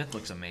 Geno Smith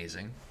looks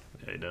amazing.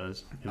 Yeah, he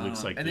does. He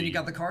looks like. And then you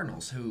got the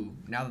Cardinals, who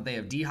now that they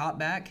have D-Hop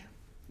back,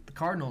 the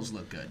Cardinals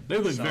look good. They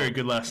looked very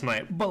good last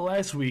night, but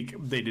last week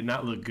they did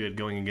not look good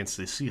going against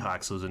the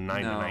Seahawks. It was a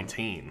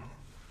 9-19.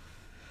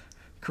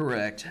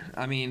 Correct.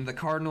 I mean, the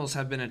Cardinals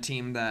have been a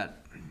team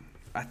that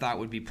I thought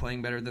would be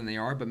playing better than they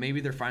are, but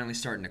maybe they're finally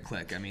starting to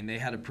click. I mean, they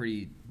had a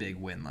pretty big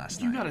win last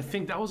night. You got to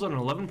think that was an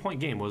 11-point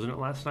game, wasn't it,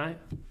 last night?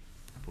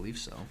 I believe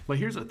so. But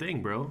here's the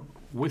thing, bro.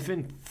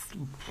 Within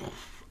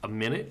a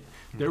minute,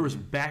 there was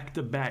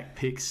back-to-back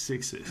pick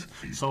sixes.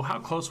 So how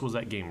close was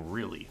that game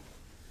really?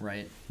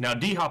 Right. Now,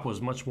 D-Hop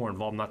was much more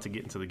involved, not to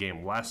get into the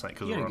game last night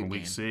because we're on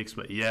week 6.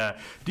 But, yeah,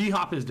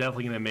 D-Hop is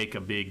definitely going to make a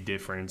big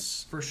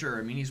difference. For sure.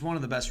 I mean, he's one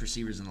of the best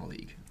receivers in the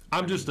league.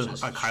 I'm just a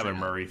Kyler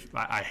Murray.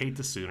 I hate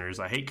the Sooners.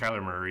 I hate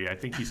Kyler Murray. I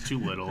think he's too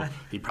little.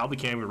 He probably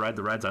can't even ride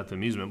the rides at the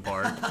amusement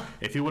park.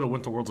 If he would have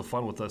went to Worlds of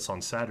Fun with us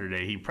on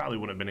Saturday, he probably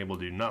wouldn't have been able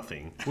to do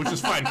nothing, which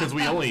is fine because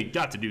we only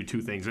got to do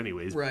 2 things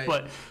anyways. Right.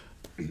 But,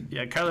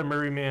 yeah, Kyler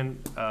Murray, man,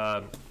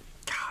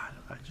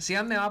 See,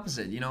 I'm the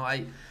opposite.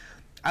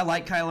 I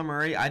like Kyler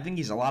Murray. I think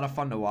he's a lot of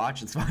fun to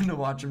watch. It's fun to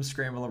watch him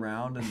scramble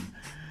around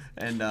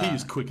and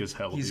he's quick as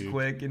hell. He's dude.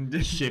 quick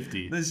and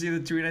shifty. Let's see the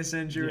tweet I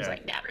sent you. It's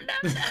like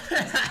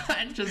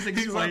it just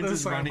explains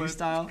his running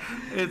style.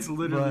 It's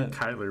literally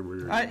Kyler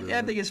Murray.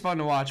 I think it's fun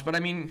to watch. But I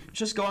mean,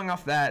 just going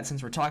off that,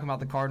 since we're talking about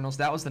the Cardinals,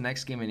 that was the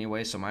next game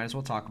anyway, so might as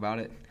well talk about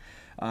it.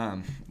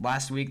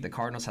 Last week, the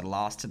Cardinals had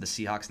lost to the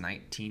Seahawks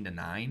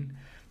 19-9.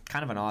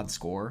 Kind of an odd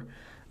score.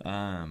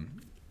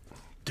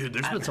 Dude,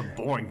 there's been some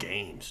boring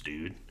games,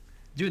 dude.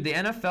 Dude, the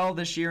NFL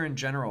this year in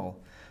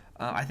general,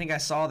 I think I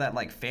saw that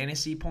like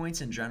fantasy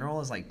points in general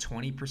is like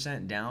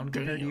 20% down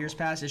compared to years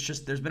past. It's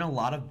just there's been a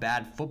lot of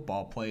bad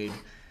football played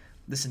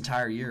this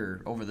entire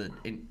year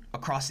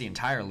across the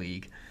entire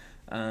league.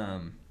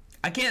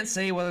 I can't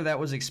say whether that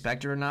was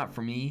expected or not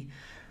for me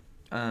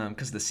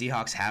because the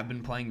Seahawks have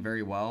been playing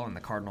very well and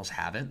the Cardinals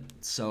haven't.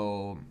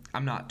 So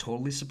I'm not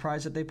totally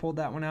surprised that they pulled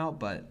that one out,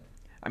 but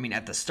I mean,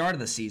 at the start of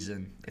the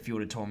season, if you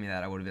would have told me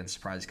that, I would have been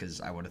surprised because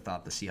I would have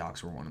thought the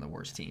Seahawks were one of the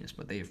worst teams.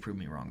 But they have proved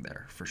me wrong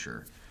there, for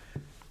sure.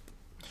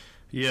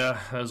 Yeah,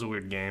 that was a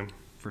weird game.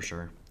 For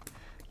sure.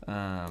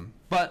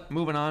 But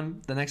moving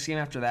on, the next game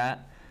after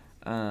that.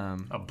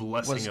 A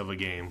blessing of a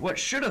game. What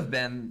should have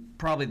been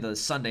probably the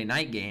Sunday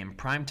night game,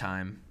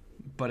 primetime,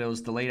 but it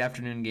was the late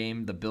afternoon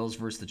game, the Bills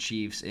versus the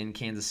Chiefs in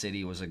Kansas City.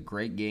 It was a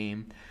great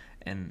game.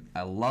 And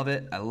I love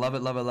it. I love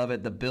it, love it, love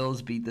it. The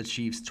Bills beat the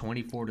Chiefs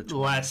 24-20.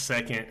 Last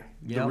second,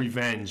 the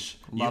revenge.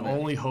 Love you it.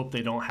 only hope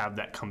they don't have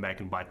that come back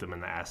and bite them in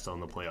the ass though in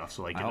the playoffs.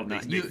 So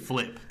they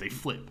flip. They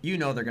flip. You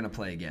know they're going to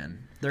play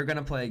again. They're going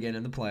to play again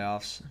in the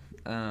playoffs.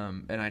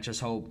 And I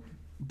just hope.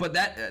 But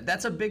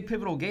that's a big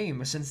pivotal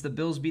game since the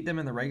Bills beat them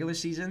in the regular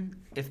season.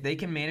 If they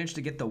can manage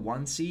to get the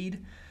 1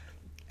 seed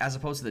as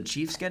opposed to the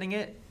Chiefs getting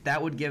it,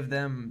 that would give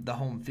them the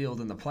home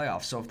field in the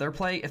playoffs. So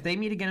if they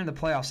meet again in the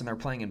playoffs and they're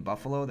playing in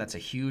Buffalo, that's a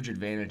huge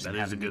advantage. That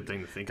is a good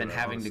thing to think than about,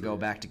 having honestly. to go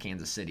back to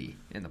Kansas City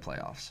in the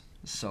playoffs.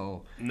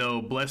 So no,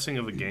 blessing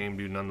of a game,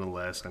 dude.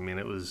 Nonetheless, I mean,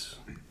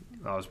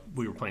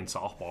 we were playing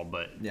softball,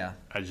 but yeah,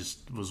 I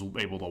just was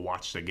able to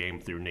watch the game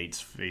through Nate's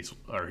face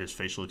or his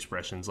facial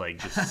expressions, like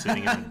just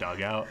sitting in the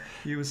dugout.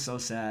 He was so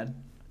sad.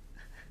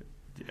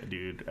 Yeah,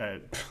 dude.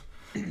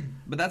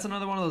 But that's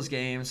another one of those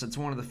games. It's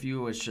one of the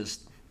few.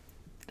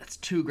 That's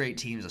 2 great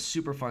teams, a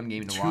super fun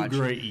game to watch. 2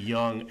 great,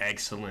 young,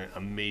 excellent,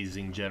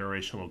 amazing,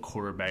 generational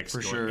quarterbacks.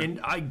 For sure. And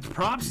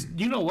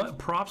you know what?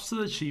 Props to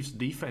the Chiefs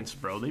defense,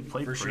 bro. They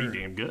played pretty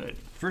damn good.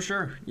 For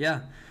sure,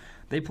 yeah.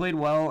 They played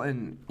well,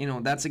 and,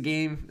 that's a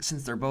game,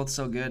 since they're both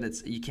so good,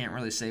 you can't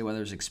really say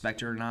whether it's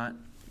expected or not.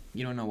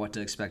 You don't know what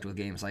to expect with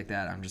games like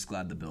that. I'm just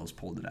glad the Bills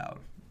pulled it out.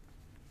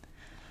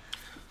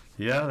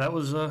 Yeah, that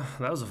was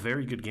a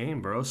very good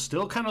game, bro.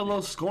 Still kind of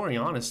low scoring,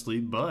 honestly,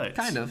 but...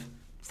 Kind of.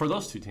 For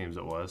those 2 teams,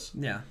 it was.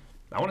 Yeah.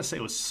 I want to say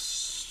it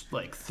was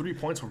like 3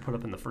 points were put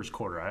up in the first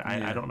quarter.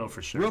 I don't know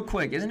for sure. Real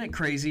quick, isn't it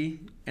crazy?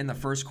 In the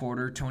first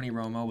quarter, Tony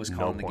Romo was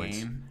calling the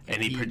game.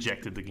 And he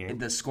projected the game.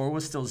 The score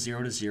was still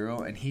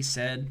 0-0, and he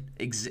said,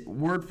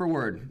 word for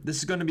word, this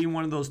is going to be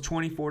one of those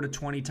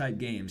 24-20 type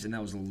games, and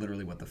that was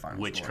literally what the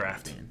final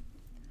Witchcraft. score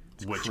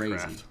was.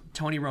 Witchcraft. Crazy.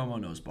 Tony Romo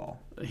knows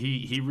ball.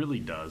 He really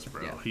does,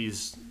 bro.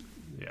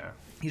 Yeah.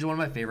 He's one of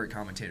my favorite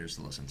commentators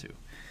to listen to.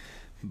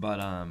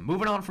 But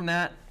moving on from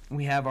that,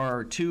 we have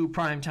our 2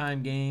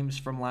 primetime games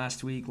from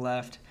last week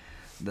left.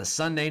 The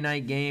Sunday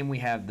night game, we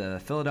have the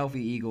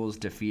Philadelphia Eagles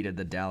defeated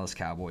the Dallas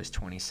Cowboys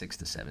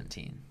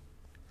 26-17.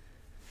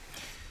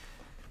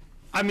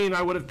 I mean,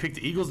 I would have picked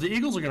the Eagles. The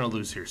Eagles are going to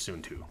lose here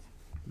soon, too.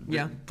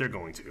 Yeah. They're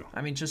going to.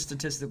 I mean, just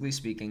statistically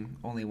speaking,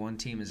 only one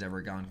team has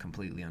ever gone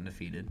completely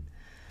undefeated.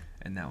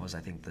 And that was, I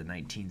think, the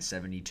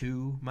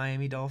 1972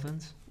 Miami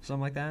Dolphins.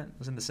 Something like that. It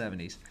was in the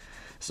 70s.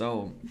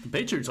 So The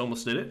Patriots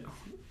almost did it.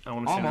 I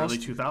want to say in the early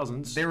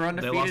 2000s. They were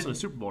undefeated. They lost in the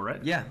Super Bowl,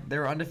 right? Yeah, they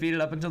were undefeated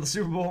up until the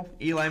Super Bowl.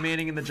 Eli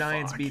Manning and the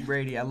Giants beat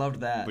Brady. I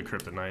loved that. The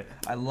kryptonite.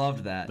 I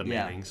loved that. The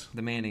Mannings.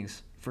 The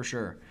Mannings, for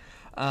sure.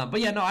 But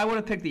yeah, no, I would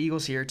have picked the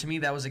Eagles here. To me,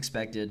 that was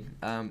expected.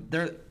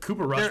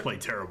 Cooper Rush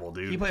played terrible,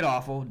 dude. He played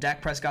awful.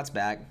 Dak Prescott's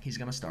back. He's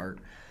going to start.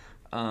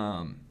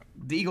 The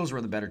Eagles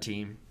were the better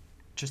team.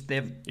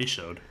 It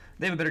showed.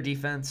 They have a better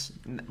defense,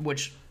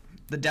 which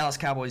the Dallas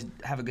Cowboys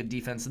have a good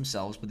defense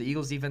themselves, but the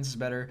Eagles' defense is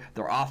better.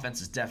 Their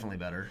offense is definitely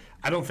better.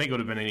 I don't think it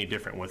would have been any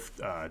different with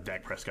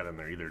Dak Prescott in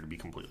there either, to be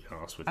completely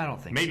honest with you. I don't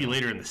think Maybe so.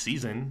 later in the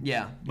season.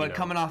 Yeah, but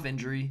coming off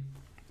injury,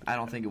 I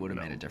don't think it would have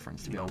made a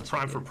difference, to be honest.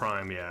 Prime for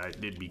prime, yeah, I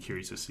did be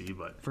curious to see,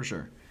 but For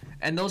sure.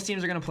 And those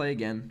teams are going to play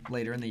again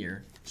later in the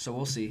year, so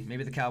we'll see.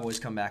 Maybe the Cowboys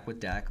come back with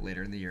Dak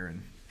later in the year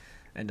and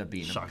end up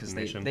beating them Shock because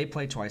the nation. they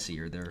play twice a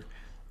year. They're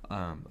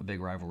a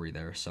big rivalry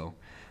there. So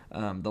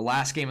the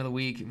last game of the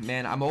week,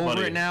 man, I'm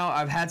over it now.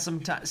 I've had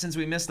some time since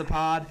we missed the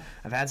pod.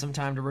 I've had some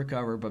time to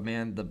recover, but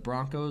man, the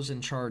Broncos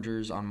and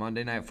Chargers on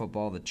Monday Night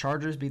Football. The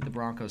Chargers beat the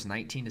Broncos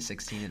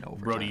 19-16 in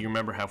overtime. Brody, you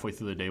remember halfway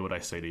through the day what I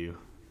say to you?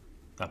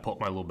 I pull up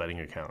my little betting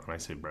account and I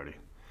say, Brody,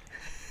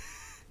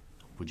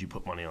 would you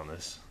put money on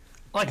this?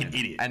 Like an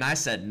idiot. And I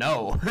said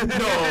no.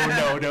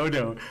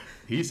 No.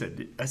 He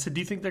said, I said,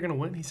 do you think they're going to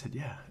win? He said,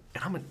 yeah.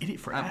 And I'm an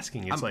idiot for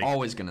asking. It's I'm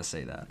always going to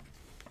say that.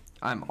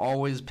 I'm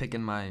always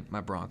picking my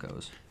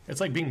Broncos. It's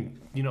like being,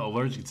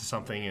 allergic to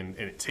something and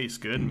it tastes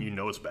good and you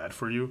know it's bad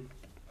for you,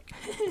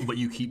 but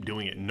you keep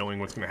doing it knowing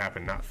what's going to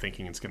happen, not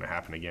thinking it's going to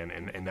happen again.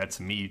 And that's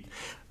me.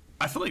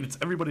 I feel like it's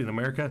everybody in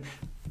America.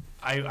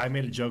 I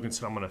made a joke and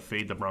said I'm going to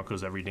fade the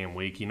Broncos every damn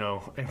week, And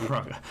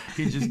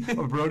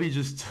Brody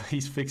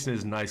he's fixing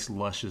his nice,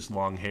 luscious,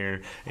 long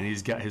hair, and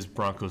he's got his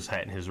Broncos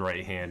hat in his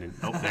right hand, and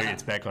there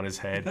it's back on his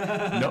head.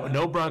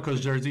 No Broncos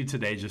jersey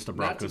today, just a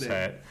Broncos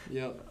hat.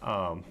 Yep.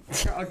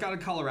 I got a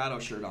Colorado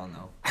shirt on,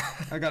 though.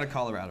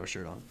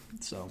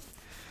 So.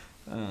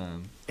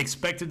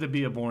 Expected to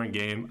be a boring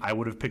game. I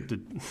would have picked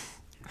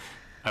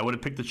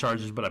the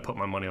Chargers, but I put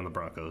my money on the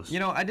Broncos.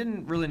 I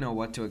didn't really know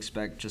what to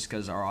expect just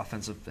because our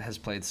offense has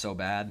played so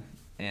bad,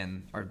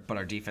 but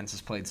our defense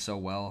has played so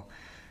well.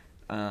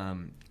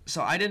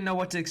 So I didn't know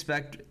what to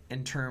expect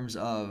in terms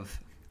of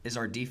is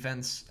our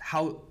defense,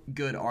 how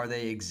good are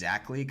they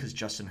exactly? Because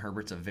Justin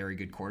Herbert's a very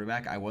good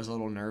quarterback. I was a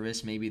little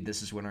nervous. Maybe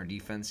this is when our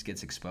defense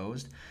gets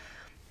exposed.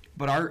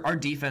 But our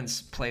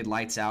defense played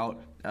lights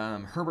out.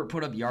 Herbert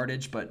put up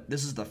yardage, but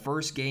this is the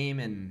first game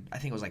in, I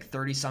think it was like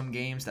 30-some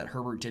games that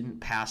Herbert didn't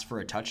pass for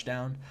a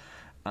touchdown.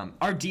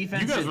 Our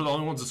defense... You guys were the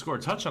only ones that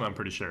scored a touchdown, I'm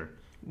pretty sure.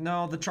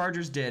 No, the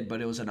Chargers did,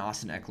 but it was an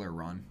Austin Eckler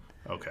run.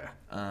 Okay.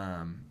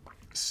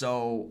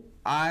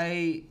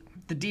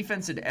 The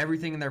defense did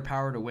everything in their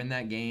power to win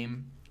that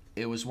game.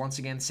 It was, once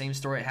again, same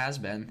story it has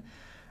been.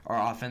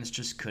 Our offense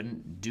just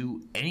couldn't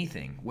do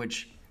anything,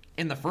 which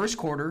in the first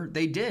quarter,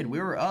 they did. We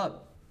were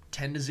up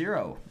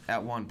 10-0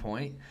 at one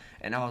point,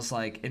 and I was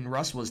like, and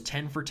Russ was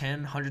 10 for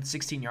 10,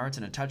 116 yards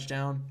and a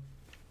touchdown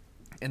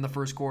in the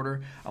first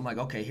quarter. I'm like,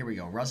 okay, here we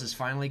go. Russ has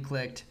finally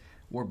clicked.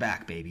 We're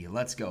back, baby.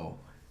 Let's go.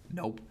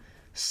 Nope.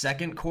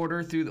 Second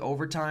quarter through the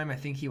overtime, I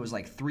think he was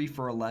like 3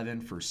 for 11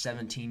 for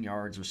 17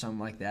 yards or something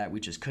like that. We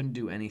just couldn't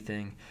do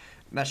anything.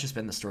 That's just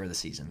been the story of the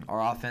season.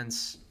 Our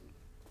offense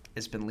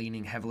has been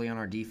leaning heavily on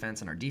our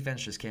defense, and our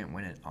defense just can't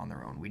win it on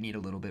their own. We need a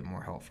little bit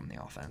more help from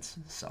the offense.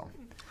 So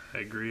I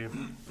agree.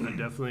 I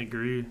definitely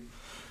agree.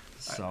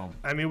 So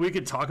I mean, we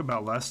could talk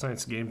about last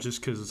night's game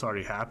just because it's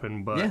already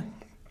happened, but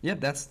yeah,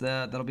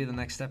 that'll be the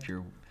next step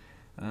here.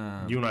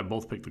 You and I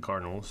both picked the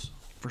Cardinals.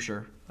 For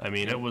sure. I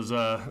mean, it was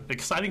a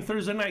exciting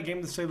Thursday night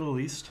game to say the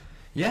least.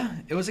 Yeah,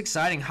 it was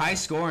exciting. High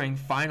scoring,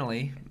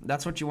 finally.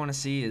 That's what you want to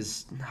see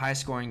is high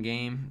scoring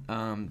game.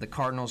 The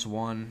Cardinals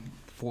won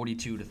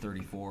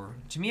 42-34.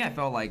 To me, I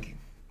felt like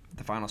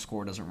the final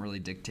score doesn't really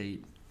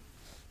dictate,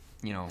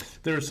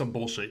 There were some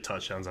bullshit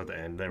touchdowns at the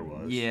end. There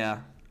was. Yeah.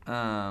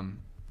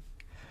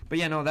 But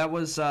yeah, no, that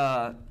was,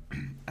 I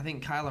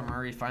think Kyler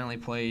Murray finally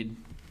played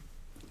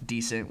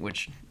decent,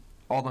 which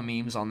all the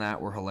memes on that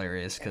were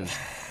hilarious because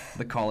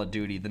the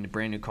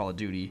brand new Call of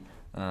Duty,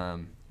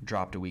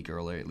 dropped a week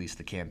earlier. At least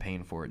the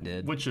campaign for it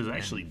did. Which is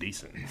actually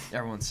decent.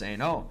 Everyone's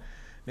saying, oh,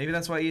 maybe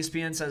that's why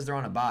ESPN says they're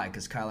on a bye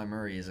because Kyler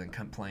Murray isn't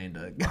playing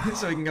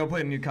so he can go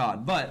play a new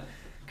COD. But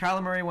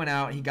Kyler Murray went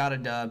out. He got a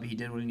dub. He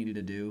did what he needed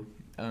to do.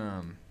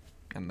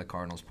 And the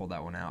Cardinals pulled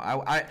that one out.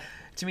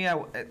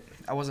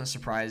 I wasn't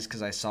surprised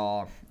because I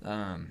saw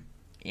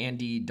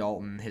Andy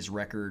Dalton, his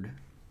record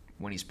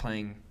when he's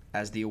playing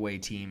as the away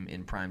team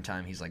in prime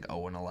time, he's like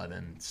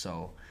 0-11.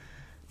 So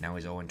now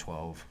he's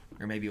 0-12.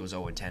 Or maybe it was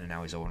 0-10 and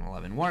now he's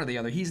 0-11. One or the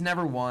other. He's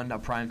never won a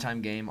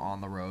primetime game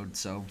on the road.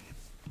 So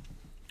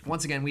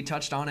once again, we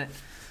touched on it.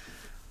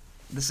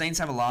 The Saints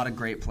have a lot of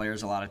great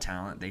players, a lot of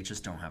talent. They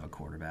just don't have a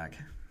quarterback.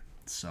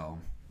 So,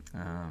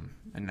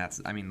 and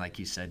that's, I mean, like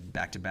you said,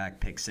 back-to-back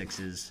pick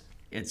sixes.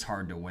 It's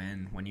hard to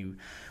win when you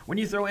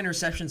throw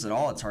interceptions at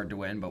all. It's hard to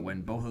win, but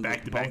when both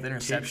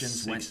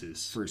interceptions went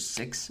for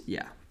 6,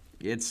 yeah,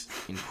 it's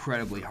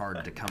incredibly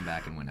hard to come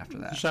back and win after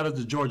that. Shout out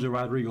to Georgia.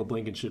 Rodrigo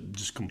Blankenship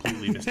just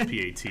completely missed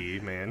the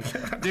PAT, man.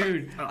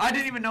 Dude, I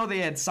didn't even know they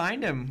had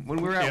signed him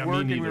when we were at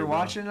work and we were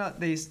watching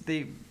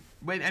it.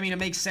 Wait, I mean, it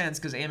makes sense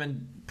because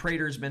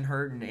Prater's been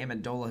hurt and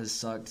Amendola has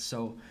sucked.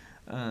 So,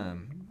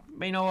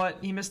 but you know what?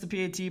 He missed the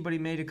PAT, but he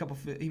made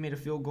a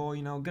field goal.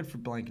 You know, good for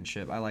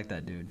Blankenship. I like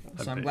that dude.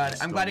 So I'm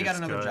glad he got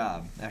another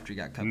job after he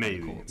got cut by the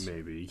Colts.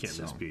 Maybe you can't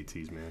miss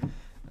PATs, man.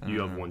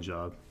 You have one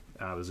job.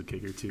 I was a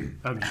kicker too.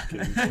 I'm just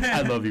kidding.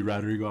 I love you,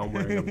 Rodrigo. I'm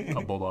wearing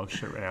a Bulldog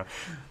shirt right now.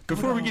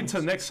 Before we get into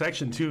the next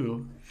section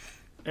too,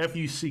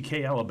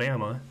 FUCK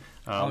Alabama.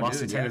 Lost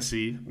to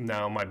Tennessee. Yeah.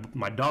 Now,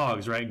 my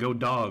Dogs, right? Go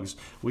Dogs.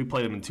 We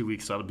play them in 2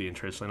 weeks, so that'll be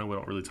interesting. I know we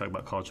don't really talk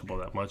about college football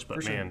that much,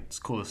 but man, it's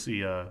cool to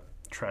see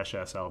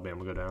trash-ass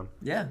Alabama go down.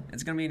 Yeah,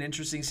 it's going to be an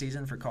interesting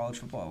season for college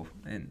football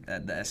and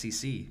at the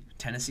SEC.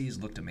 Tennessee's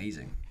looked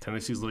amazing.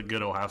 Tennessee's looked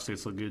good. Ohio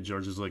State's looked good.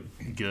 Georgia's looked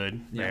good.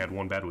 Yeah. They had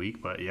one bad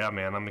week, but yeah,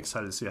 man, I'm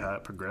excited to see how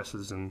it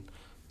progresses. And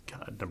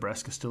God,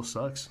 Nebraska still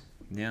sucks.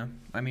 Yeah,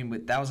 I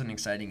mean, that was an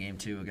exciting game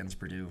too against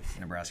Purdue,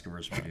 Nebraska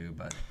versus Purdue,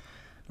 but.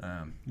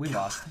 We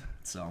lost,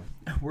 so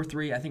we're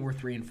 3. I think we're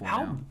 3-4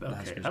 now.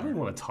 Okay, I don't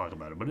want to talk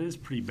about it, but it is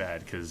pretty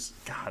bad because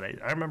God,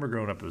 I remember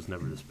growing up it was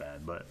never this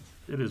bad, but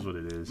it is what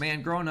it is.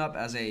 Man, growing up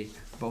as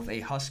both a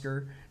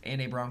Husker and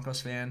a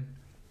Broncos fan,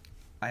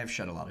 I have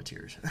shed a lot of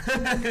tears.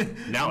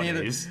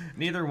 Nowadays,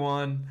 neither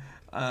one.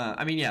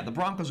 I mean, yeah, the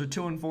Broncos are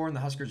 2-4 and the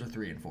Huskers are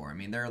 3-4. I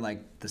mean, they're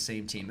like the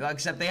same team,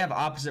 except they have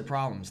opposite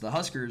problems. The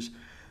Huskers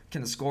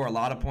can score a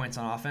lot of points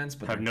on offense,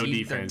 but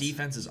their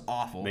defense is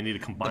awful. They need to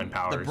combine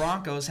powers. The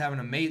Broncos have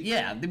an amazing...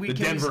 Yeah. The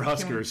Denver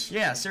Huskers.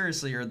 Yeah,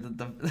 seriously, or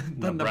the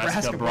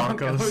Nebraska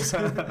Broncos.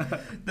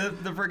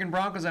 the freaking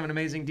Broncos have an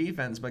amazing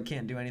defense, but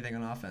can't do anything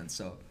on offense.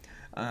 So,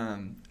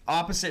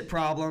 opposite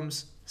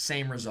problems,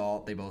 same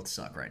result. They both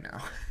suck right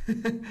now.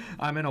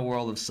 I'm in a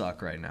world of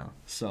suck right now.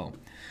 So,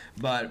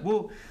 but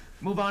we'll...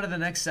 move on to the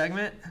next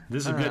segment.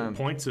 This is a good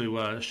point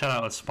to shout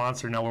out a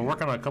sponsor. Now, we're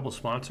working on a couple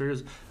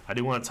sponsors. I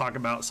do want to talk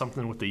about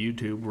something with the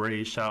YouTube.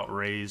 Raise, shout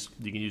Raise.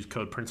 You can use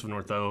code Prince of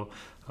North O.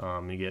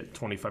 You get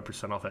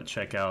 25% off at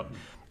checkout.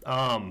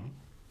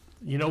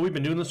 You know, we've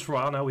been doing this for a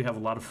while now. We have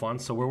a lot of fun.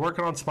 So we're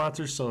working on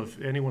sponsors. So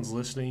if anyone's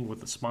listening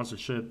with a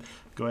sponsorship,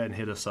 go ahead and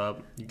hit us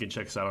up. You can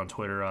check us out on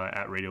Twitter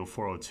at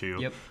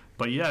Radio402. Yep.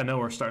 But yeah, I know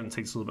we're starting to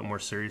take this a little bit more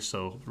serious,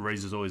 so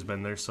Raise has always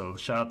been there. So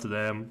shout out to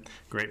them.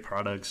 Great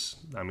products.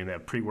 I mean, they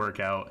have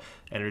pre-workout,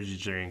 energy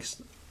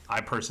drinks. I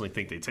personally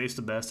think they taste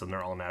the best, and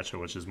they're all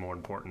natural, which is more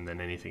important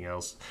than anything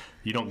else.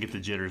 You don't get the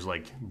jitters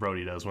like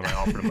Brody does when I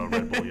offered him a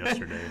Red Bull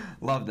yesterday.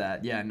 Love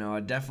that. Yeah, no,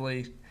 it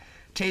definitely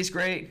tastes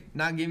great.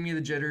 Not giving me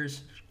the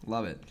jitters.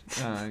 Love it.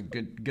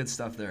 Good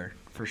stuff there,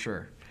 for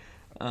sure.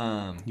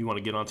 You want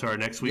to get on to our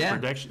next week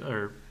prediction?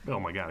 Oh,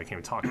 my God, I can't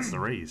even talk. It's the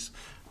Raise.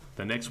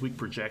 The next week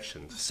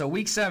projections. So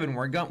week 7,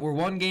 we're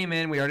one game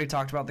in. We already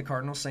talked about the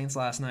Cardinals Saints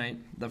last night.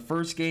 The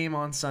first game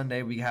on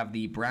Sunday, we have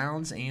the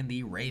Browns and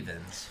the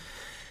Ravens,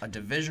 a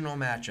divisional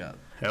matchup.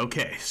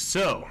 Okay,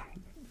 so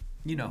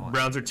you know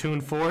Browns are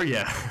 2-4.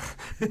 Yeah,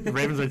 the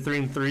Ravens are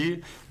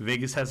 3-3.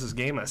 Vegas has this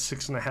game at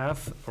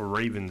 6.5.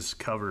 Ravens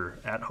cover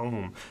at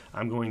home.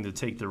 I'm going to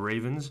take the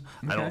Ravens.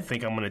 Okay. I don't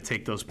think I'm going to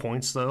take those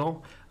points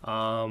though.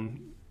 God,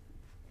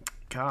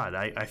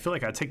 I feel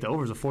like I take the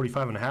overs of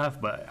 45.5,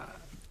 but.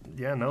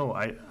 Yeah, no,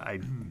 I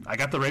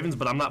got the Ravens,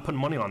 but I'm not putting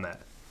money on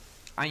that.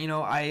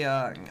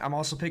 I'm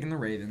also picking the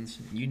Ravens.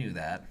 You knew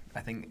that.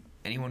 I think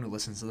anyone who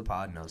listens to the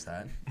pod knows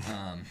that.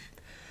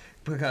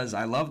 Because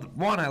I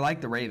like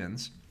the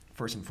Ravens,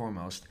 first and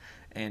foremost,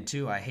 and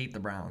 2, I hate the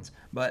Browns.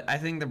 But I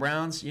think the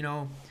Browns,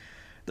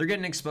 they're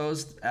getting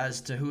exposed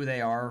as to who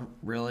they are,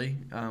 really,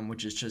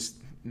 which is just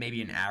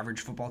maybe an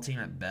average football team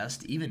at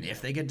best, even if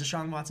they get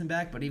Deshaun Watson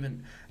back. But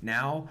even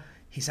now,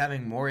 he's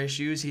having more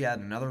issues. He had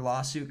another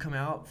lawsuit come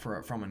out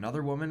from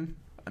another woman,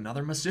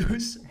 another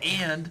masseuse,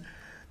 and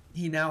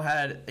he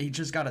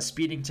just got a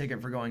speeding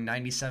ticket for going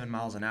 97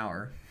 miles an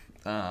hour.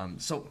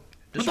 So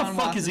what the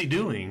fuck is he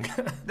doing?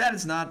 That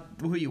is not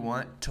who you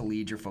want to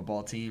lead your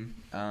football team.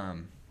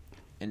 And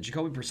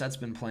Jacoby Brissett's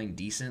been playing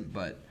decent,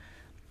 but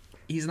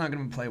he's not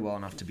going to play well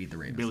enough to beat the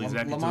Ravens. Billy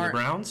Zappi to the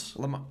Browns?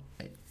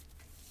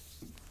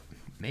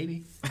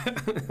 Maybe.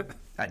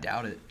 I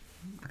doubt it,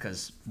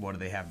 because what do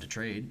they have to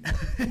trade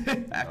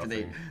after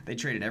Nothing. they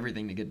traded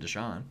everything to get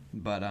Deshaun?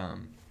 But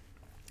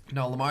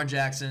no, Lamar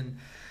Jackson,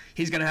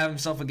 he's gonna have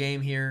himself a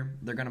game here.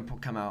 They're gonna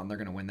come out and they're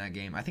gonna win that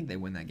game. I think they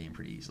win that game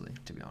pretty easily,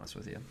 to be honest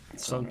with you.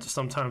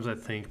 Sometimes I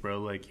think,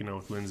 bro, like,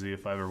 with Lindsay,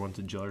 if I ever went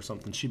to jail or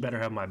something, she better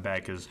have my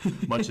back as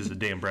much as the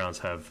damn Browns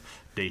have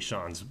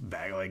Deshaun's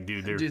back. Like,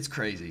 dude, It's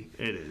crazy.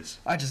 it is.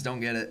 I just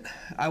don't get it.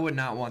 I would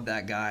not want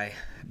that guy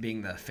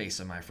being the face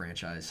of my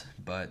franchise.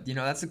 But,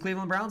 that's the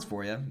Cleveland Browns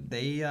for you.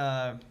 They,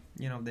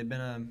 they've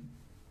been a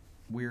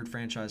weird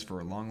franchise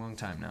for a long, long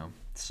time now.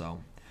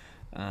 So,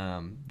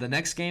 the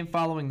next game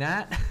following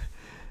that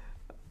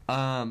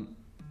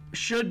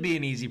should be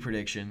an easy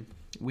prediction.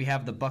 We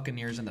have the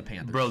Buccaneers and the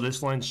Panthers. Bro,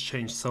 this line's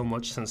changed so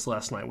much since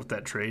last night with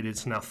that trade.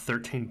 It's now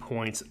 13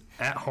 points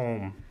at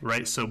home,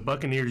 right? So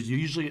Buccaneers, you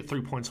usually get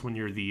 3 points when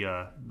you're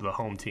the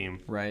home team,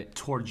 Right.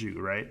 towards you,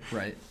 right?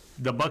 Right.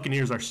 The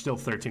Buccaneers are still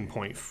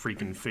 13-point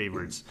freaking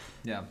favorites.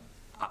 Yeah.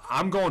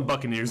 I'm going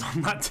Buccaneers. I'm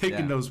not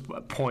taking Yeah. those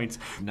points.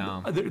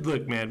 No.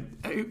 Look, man,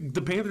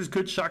 the Panthers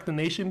could shock the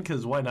nation,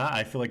 because why not?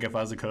 I feel like if I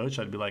was a coach,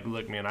 I'd be like,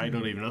 look, man, I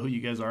don't even know who you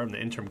guys are. I'm the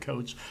interim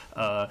coach.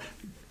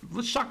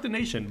 Let's shock the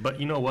nation. But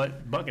you know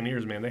what?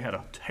 Buccaneers, man, they had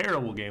a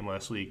terrible game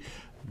last week.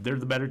 They're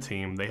the better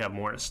team. They have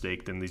more at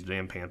stake than these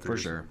damn Panthers. For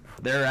sure.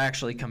 They're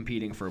actually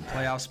competing for a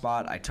playoff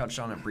spot. I touched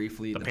on it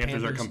briefly. The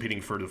Panthers are competing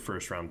for the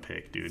first-round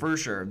pick, dude. For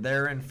sure.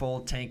 They're in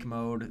full tank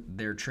mode.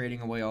 They're trading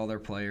away all their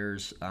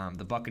players.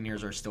 The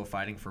Buccaneers are still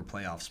fighting for a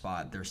playoff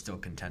spot. They're still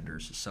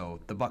contenders.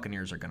 So the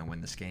Buccaneers are going to win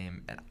this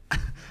game. And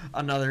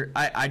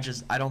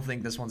I don't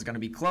think this one's going to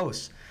be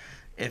close.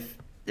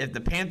 If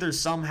the Panthers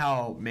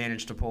somehow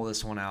manage to pull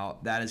this one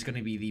out, that is going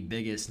to be the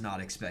biggest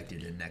not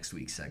expected in next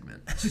week's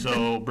segment.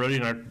 So Brody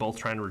and I are both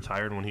trying to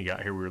retire, and when he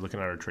got here, we were looking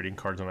at our trading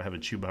cards, and I have a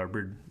Chuba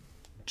Hubbard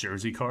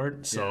jersey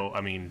card. So, Yeah.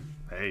 I mean,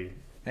 hey.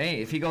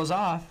 Hey, if he goes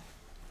off,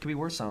 it could be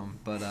worth some.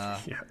 But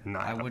Yeah,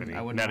 not I wouldn't not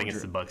hold against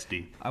your- the Bucks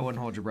D. I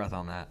wouldn't hold your breath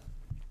on that.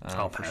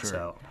 I'll for pass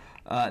sure.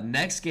 out.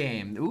 Next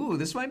game. Ooh,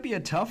 this might be a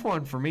tough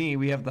one for me.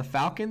 We have the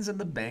Falcons and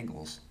the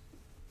Bengals.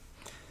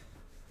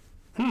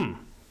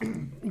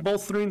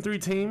 Both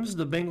 3-3 teams.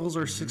 The Bengals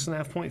are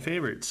 6.5-point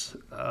favorites.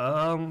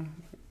 I'll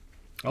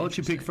let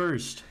you pick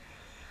first.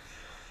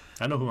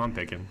 I know who I'm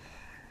picking.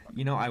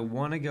 I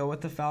want to go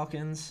with the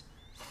Falcons.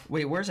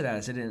 Wait, where's it at?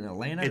 Is it in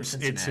Atlanta or It's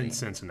Cincinnati? in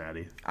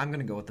Cincinnati. I'm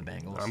going to go with the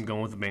Bengals. I'm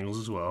going with the Bengals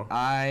as well.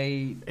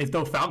 I If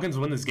the Falcons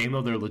win this game,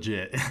 though, they're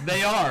legit.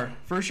 They are,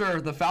 for sure.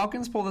 If the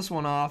Falcons pull this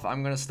one off,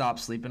 I'm going to stop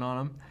sleeping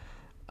on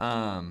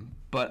them.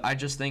 But I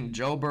just think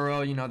Joe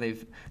Burrow,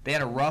 they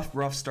had a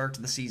rough start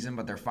to the season,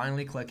 but they're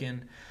finally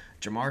clicking.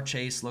 Jamar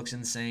Chase looks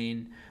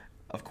insane.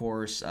 Of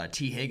course,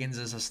 T. Higgins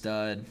is a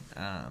stud.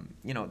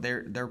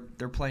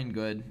 They're playing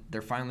good.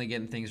 They're finally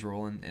getting things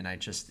rolling, and I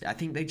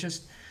think they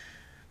just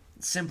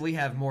simply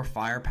have more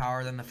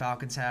firepower than the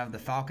Falcons have. The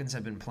Falcons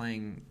have been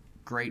playing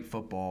great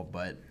football,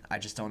 but I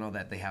just don't know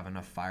that they have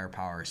enough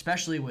firepower,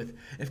 especially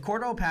if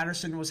Cordell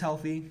Patterson was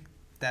healthy.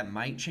 That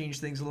might change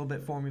things a little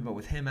bit for me, but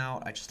with him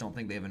out, I just don't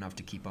think they have enough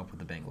to keep up with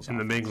the Bengals. And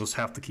the offense. Bengals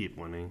have to keep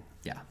winning.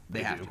 Yeah,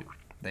 they have do. to.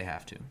 They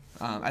have to.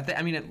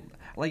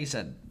 Like you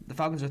said, the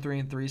Falcons are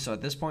 3-3, so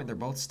at this point they're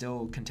both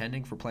still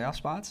contending for playoff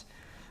spots.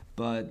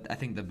 But I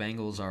think the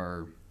Bengals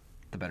are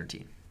the better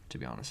team, to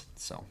be honest.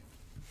 So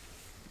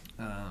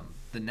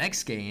the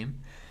next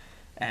game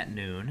at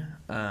noon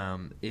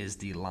is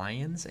the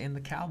Lions and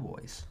the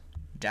Cowboys.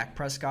 Dak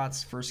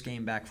Prescott's first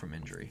game back from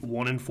injury.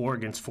 1-4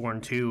 against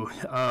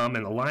 4-2, and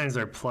the Lions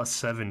are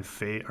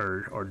 +7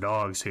 or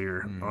dogs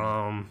here.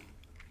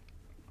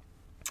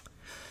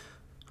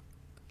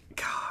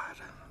 God,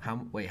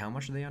 How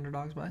much are they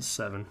underdogs by?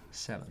 7.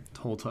 7.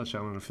 Whole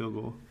touchdown and a field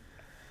goal.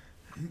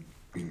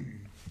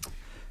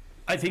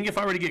 I think if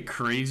I were to get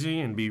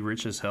crazy and be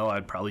rich as hell,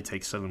 I'd probably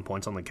take 7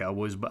 points on the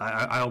Cowboys, but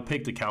I'll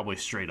pick the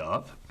Cowboys straight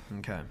up.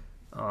 Okay.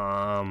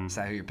 Is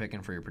that who you're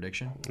picking for your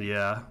prediction?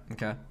 Yeah.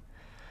 Okay.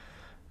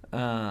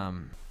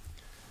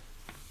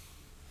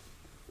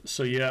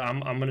 So yeah,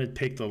 I'm gonna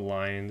pick the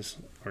Lions.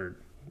 Or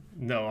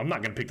no, I'm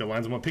not gonna pick the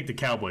Lions. I'm gonna pick the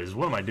Cowboys.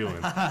 What am I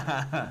doing?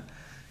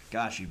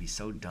 Gosh, you'd be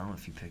so dumb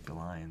if you picked the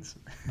Lions.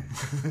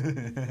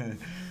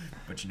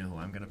 But you know who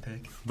I'm going to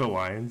pick? The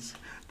Lions.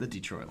 The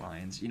Detroit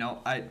Lions.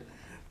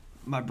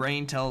 My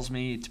brain tells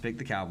me to pick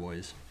the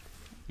Cowboys.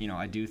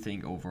 I do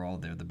think overall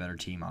they're the better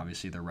team.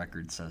 Obviously, their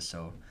record says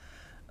so.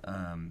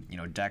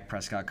 Dak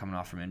Prescott coming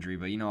off from injury.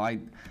 But,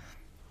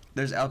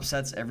 there's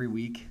upsets every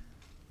week.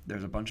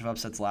 There's a bunch of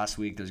upsets last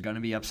week. There's going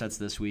to be upsets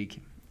this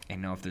week.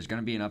 And, if there's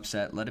going to be an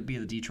upset, let it be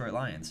the Detroit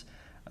Lions.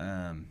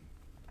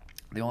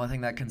 The only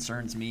thing that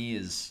concerns me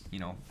is,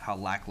 how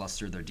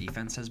lackluster their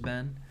defense has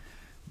been.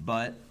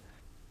 But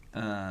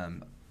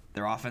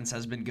their offense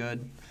has been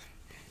good.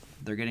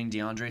 They're getting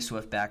DeAndre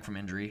Swift back from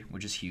injury,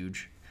 which is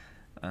huge.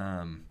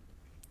 And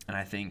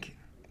I think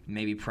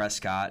maybe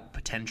Prescott,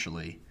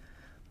 potentially,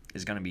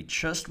 is going to be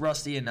just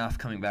rusty enough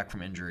coming back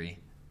from injury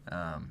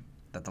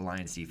that the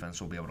Lions defense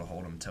will be able to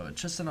hold them to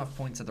just enough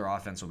points that their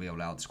offense will be able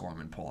to outscore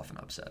them and pull off an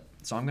upset.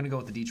 So I'm going to go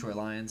with the Detroit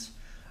Lions.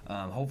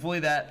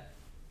 Hopefully that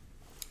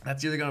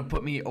That's either going to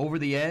put me over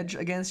the edge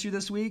against you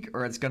this week,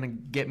 or it's going to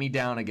get me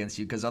down against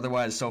you, because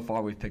otherwise, so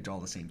far, we've picked all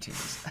the same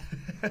teams.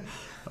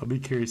 I'll be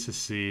curious to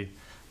see.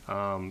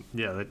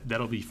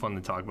 That'll be fun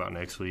to talk about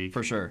next week.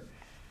 For sure.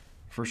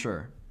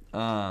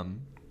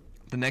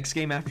 The next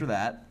game after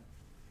that,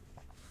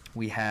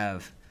 we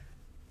have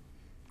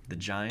the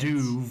Giants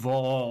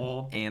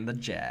Duval and the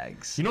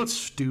Jags. You know what's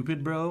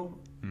stupid, bro?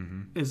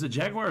 Is the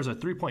Jaguars are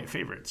 3-point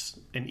favorites.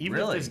 And even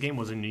Really? if this game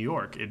was in New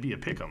York, it'd be a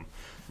pick 'em.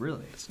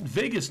 Really?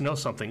 Vegas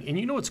knows something. And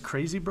you know what's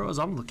crazy, bro, is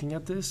I'm looking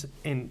at this,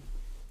 and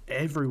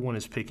everyone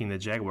is picking the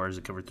Jaguars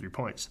to cover 3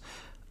 points.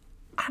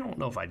 I don't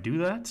know if I do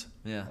that.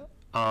 Yeah.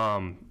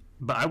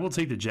 But I will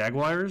take the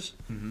Jaguars.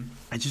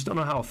 I just don't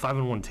know how a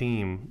 5-1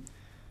 team.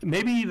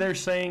 Maybe they're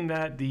saying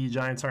that the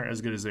Giants aren't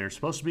as good as they're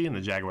supposed to be, and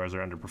the Jaguars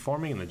are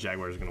underperforming, and the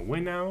Jaguars are going to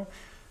win now.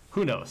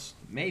 Who knows?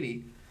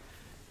 Maybe.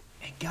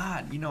 And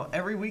God,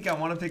 every week I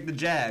want to pick the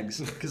Jags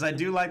because I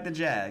do like the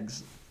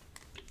Jags,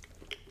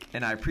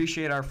 and I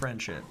appreciate our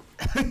friendship.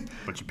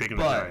 But you're picking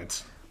the But-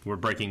 Giants. We're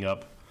breaking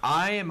up.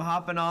 I am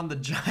hopping on the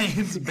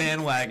Giants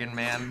bandwagon,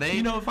 man.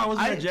 If I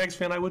wasn't a Jags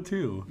fan, I would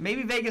too.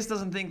 Maybe Vegas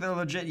doesn't think they're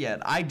legit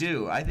yet. I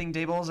do. I think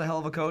Daboll is a hell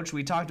of a coach.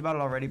 We talked about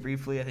it already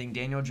briefly. I think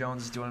Daniel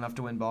Jones is doing enough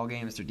to win ball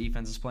games. Their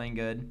defense is playing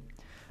good.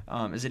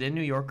 Is it in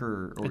New York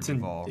or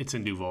Duval? It's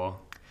in Duval.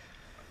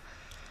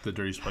 The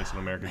dirtiest place in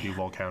America,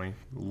 Duval County.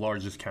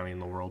 Largest county in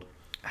the world.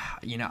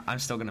 I'm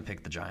still going to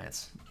pick the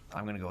Giants.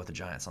 I'm going to go with the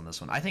Giants on this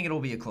one. I think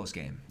it'll be a close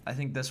game. I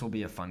think this will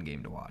be a fun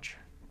game to watch.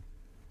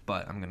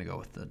 But I'm going to go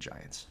with the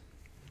Giants.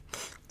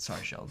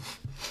 Sorry, Sheldon.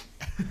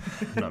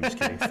 No, I'm just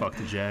kidding. Fuck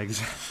the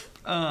Jags.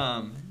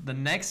 The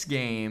next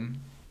game,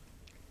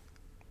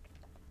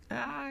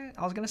 I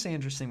was going to say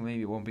interesting, but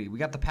maybe it won't be. We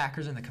got the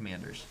Packers and the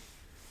Commanders.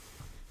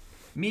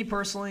 Me,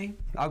 personally,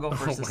 I'll go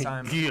first this my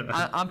time.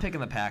 God. I'm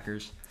picking the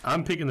Packers.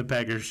 I'm picking the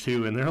Packers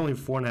too, and they're only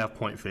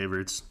 4.5-point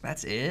favorites.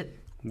 That's it?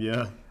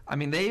 Yeah. I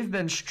mean, they've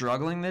been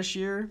struggling this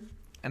year,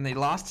 and they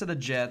lost to the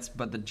Jets,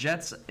 but the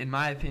Jets, in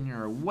my opinion,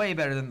 are way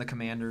better than the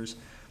Commanders.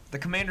 The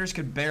Commanders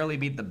could barely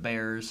beat the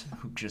Bears,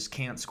 who just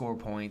can't score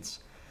points.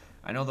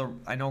 I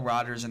know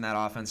Rodgers and that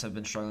offense have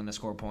been struggling to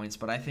score points,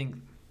 but I think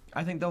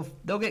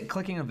they'll get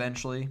clicking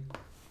eventually.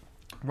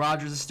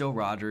 Rodgers is still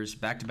Rodgers,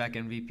 back-to-back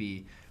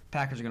MVP.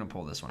 Packers are gonna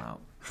pull this one out.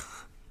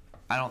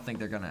 I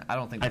think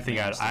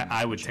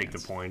I would take the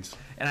points.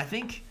 And I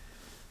think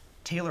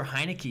Taylor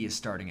Heineke is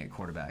starting at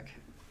quarterback.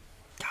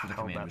 God,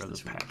 how bad Commanders are the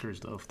this week. Packers,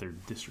 though, if they're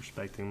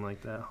disrespecting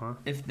like that, huh?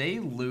 If they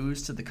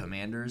lose to the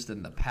Commanders,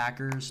 then the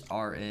Packers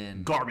are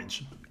in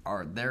Garbage.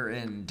 They're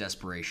in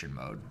desperation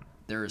mode.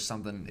 There is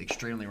something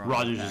extremely wrong.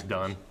 Rodgers with the is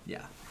Packers. done.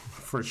 Yeah.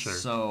 For sure.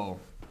 So,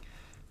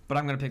 but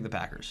I'm going to pick the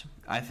Packers.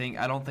 I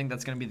don't think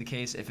that's going to be the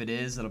case. If it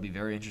is, that'll be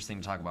very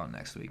interesting to talk about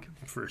next week.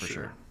 For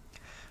sure.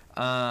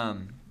 We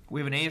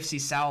have an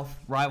AFC South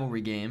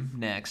rivalry game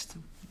next.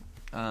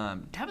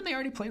 Haven't they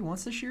already played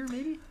once this year,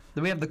 maybe?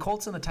 Then we have the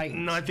Colts and the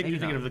Titans. No, I think Maybe you're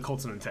thinking not. of the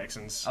Colts and the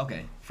Texans.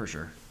 Okay, for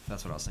sure.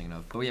 That's what I was thinking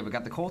of. But yeah, we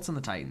got the Colts and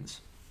the Titans.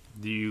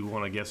 Do you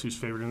want to guess who's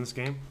favored in this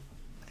game?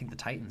 I think the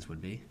Titans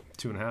would be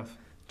 2.5.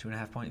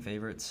 2.5-point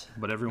favorites.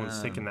 But everyone's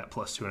taking that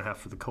plus 2.5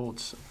 for the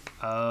Colts.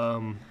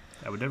 I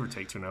would never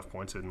take 2.5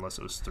 points unless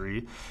it was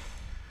 3.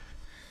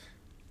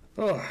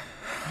 Oh,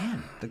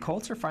 Man, the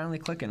Colts are finally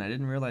clicking. I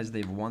didn't realize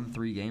they've won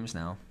 3 games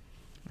now.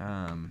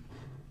 I'm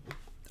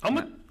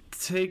gonna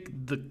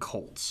take the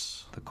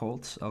Colts The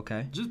Colts,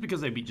 okay. just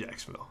because they beat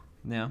Jacksonville.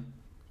 Yeah.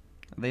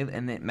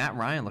 Matt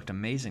Ryan looked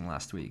amazing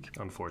last week.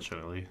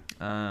 Unfortunately,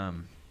 But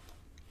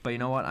you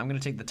know what? I'm going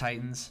to take the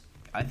Titans.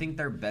 I think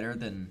they're better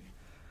than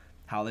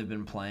how they've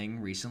been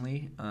playing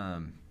recently.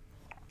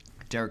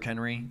 Derrick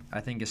Henry,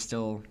 I think, is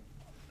still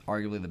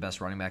arguably the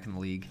best running back in the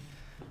league.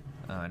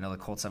 I know the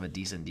Colts have a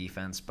decent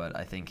defense, but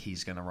I think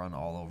he's going to run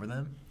all over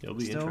them. it'll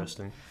be still.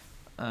 interesting.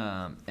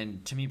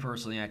 And to me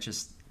personally,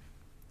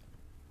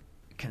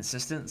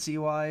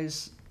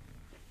 consistency-wise,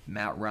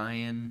 Matt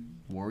Ryan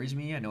worries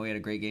me. I know he had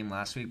a great game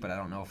last week, but I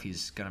don't know if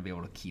he's going to be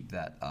able to keep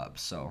that up.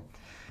 So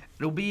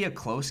it'll be a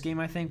close game,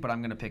 I think, but I'm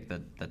going to pick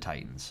the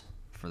Titans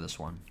for this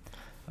one.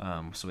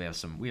 So we have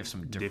some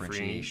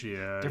differentiation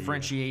here.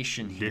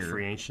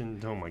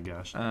 Differentiation. Oh my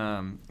gosh.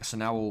 So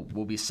now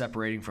we'll be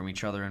separating from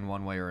each other in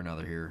one way or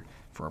another here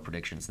for our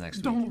predictions next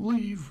week. Don't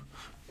leave.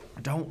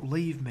 Don't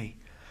leave me.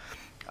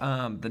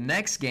 The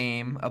next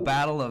game, a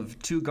battle of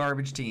 2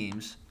 garbage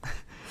teams,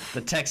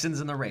 the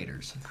Texans and the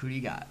Raiders. Who do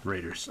you got?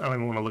 Raiders. I don't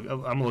even want to look.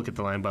 I'm gonna look at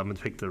the line, but I'm gonna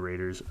pick the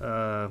Raiders.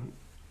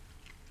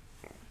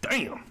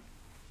 Damn.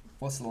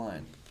 What's the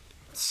line?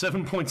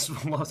 7 points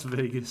from Las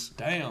Vegas.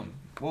 Damn.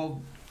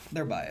 Well,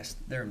 they're biased.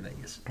 They're in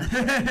Vegas.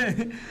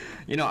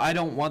 I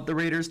don't want the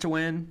Raiders to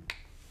win,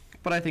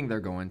 but I think they're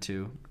going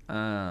to.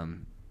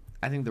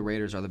 I think the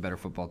Raiders are the better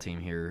football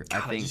team here.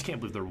 God, I think just can't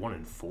believe they're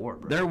 1-4,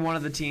 bro. they're one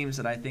of the teams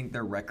that I think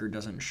their record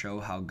doesn't show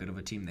how good of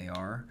a team they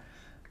are.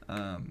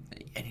 And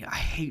I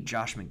hate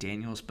Josh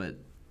McDaniels, but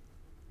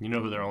You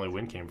know who their only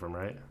win came from,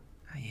 right?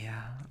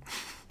 yeah,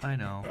 I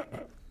know.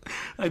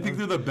 I think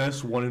they're the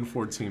best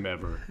 1-4 team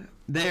ever.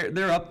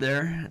 They're up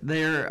there.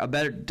 They're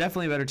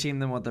definitely a better team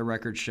than what their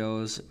record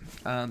shows.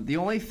 The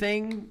only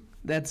thing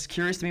that's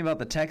curious to me about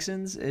the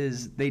Texans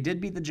is they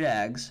did beat the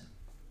Jags,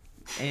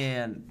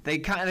 and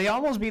they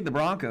almost beat the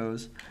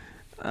Broncos.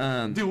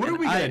 Dude, what are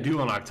we going to do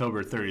on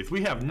October 30th?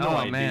 We have no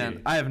idea. Oh,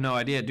 man. I have no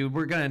idea. Dude,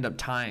 we're going to end up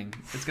tying.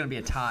 It's going to be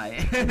a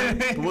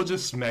tie. We'll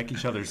just smack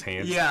each other's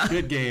hands. Yeah.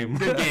 Good game.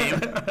 Good game.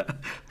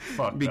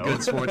 Fuck Be no.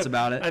 good sports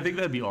about it. I think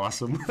that'd be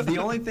awesome. The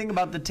only thing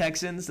about the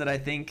Texans that I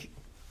think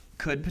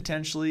could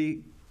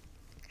potentially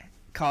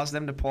cause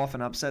them to pull off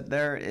an upset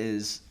there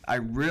is I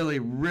really,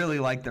 really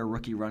like their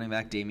rookie running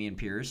back, Dameon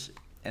Pierce,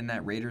 and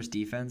that Raiders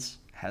defense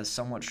has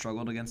somewhat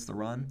struggled against the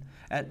run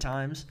at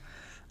times.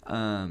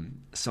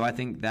 So I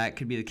think that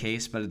could be the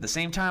case. But at the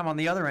same time, on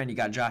the other end, you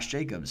got Josh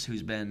Jacobs,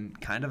 who's been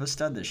kind of a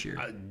stud this year.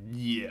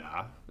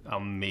 Yeah,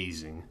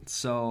 amazing.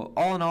 So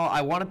all in all,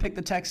 I want to pick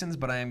the Texans,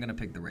 but I am going to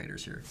pick the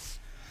Raiders here.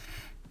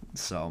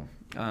 So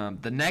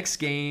the next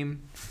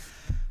game,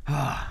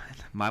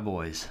 my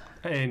boys.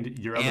 And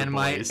your other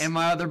boys. And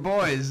my other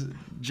boys,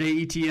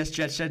 Jets,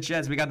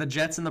 Jets. We got the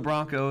Jets and the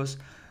Broncos.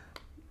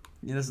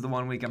 Yeah, this is the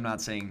one week I'm not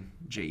saying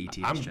Jets.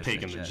 I'm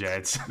picking the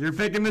Jets. You're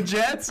picking the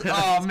Jets?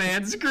 Oh,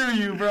 man, screw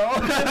you, bro.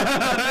 You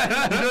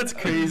know what's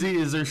crazy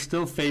is they're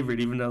still favored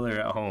even though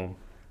they're at home.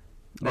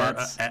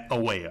 That's...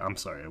 away. I'm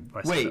sorry.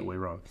 I said that way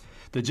wrong.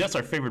 The Jets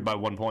are favored by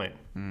 1 point.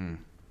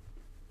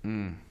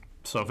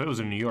 So if it was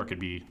in New York, it'd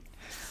be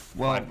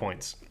 5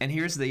 points. And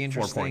here's the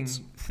interesting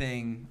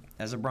thing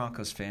as a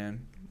Broncos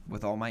fan,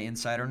 with all my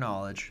insider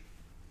knowledge,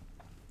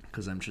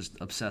 because I'm just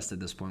obsessed at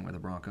this point with the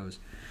Broncos.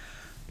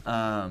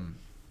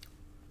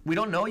 We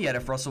don't know yet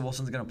if Russell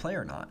Wilson's going to play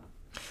or not.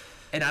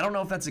 And I don't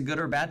know if that's a good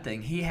or bad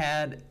thing. He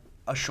had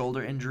a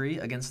shoulder injury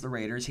against the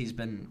Raiders. He's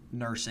been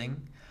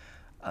nursing.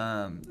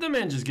 The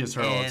man just gets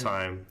hurt all the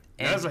time.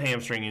 He has a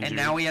hamstring injury. And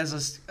now he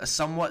has a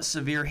somewhat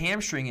severe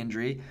hamstring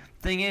injury.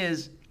 Thing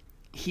is,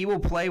 he will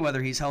play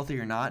whether he's healthy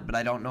or not, but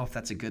I don't know if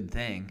that's a good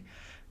thing.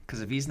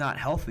 Because if he's not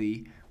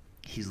healthy,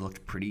 he's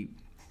looked pretty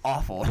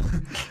awful.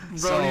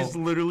 Bro, he's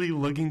literally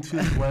looking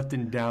to his left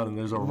and down, and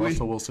there's a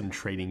Russell Wilson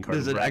trading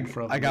card right in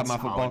front of him. I got my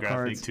football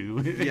cards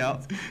too.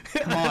 Yep.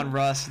 Come on,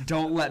 Russ.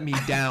 Don't let me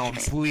down,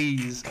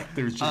 please.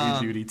 There's Jimmy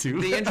Judy too.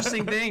 The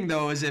interesting thing,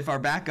 though, is if our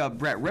backup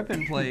Brett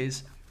Rippon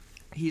plays,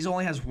 he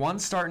only has one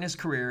start in his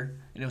career,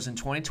 and it was in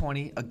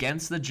 2020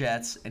 against the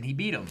Jets, and he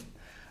beat them.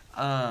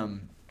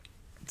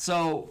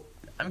 So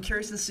I'm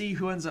curious to see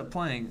who ends up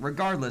playing.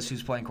 Regardless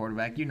who's playing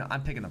quarterback,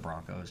 I'm picking the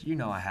Broncos. You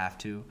know I have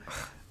to.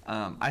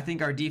 I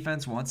think our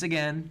defense, once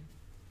again,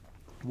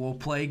 will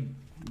play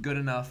good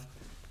enough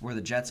where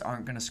the Jets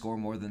aren't going to score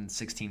more than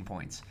 16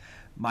 points.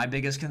 My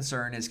biggest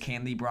concern is,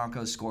 can the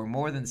Broncos score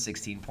more than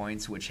 16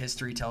 points, which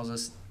history tells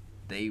us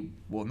they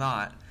will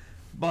not.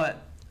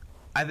 But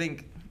I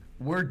think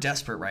we're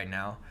desperate right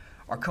now.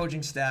 Our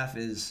coaching staff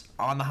is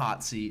on the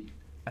hot seat.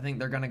 I think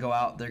they're going to go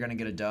out. They're going to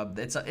get a dub.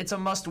 It's a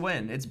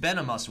must-win. It's been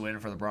a must-win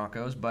for the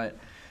Broncos, but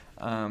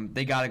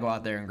they got to go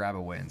out there and grab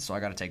a win. So I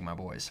got to take my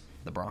boys,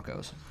 the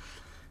Broncos.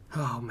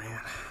 Oh, man.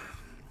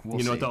 We'll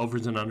you know see. what the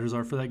overs and unders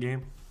are for that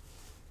game?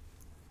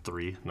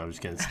 3. No, I'm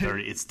just kidding. It's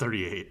 30. It's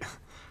 38.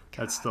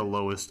 That's the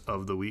lowest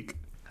of the week.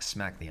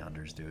 Smack the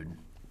unders, dude.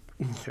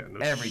 Yeah, no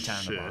Every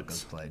time shit. the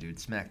Broncos play, dude,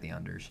 smack the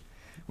unders.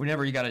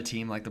 Whenever you got a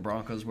team like the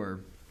Broncos where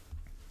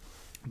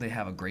they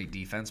have a great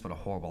defense but a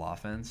horrible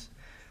offense,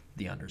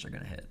 the unders are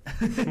going to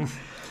hit.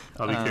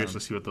 I'll be curious to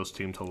see what those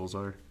team totals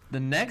are. The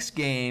next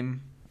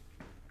game,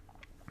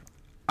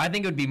 I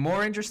think it would be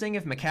more interesting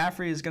if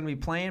McCaffrey is going to be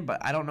playing,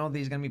 but I don't know that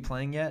he's going to be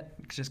playing yet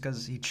just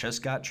because he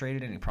just got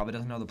traded and he probably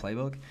doesn't know the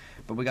playbook.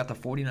 But we got the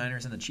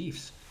 49ers and the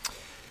Chiefs.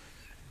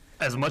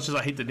 As much as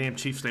I hate the damn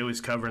Chiefs, they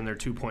always cover, and they're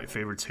 2-point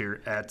favorites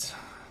here at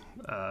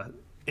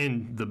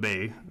in the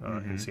Bay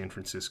in San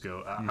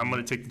Francisco. I'm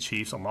going to take the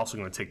Chiefs. I'm also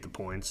going to take the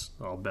points.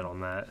 I'll bet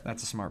on that.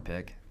 That's a smart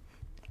pick.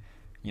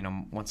 You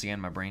know, once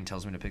again, my brain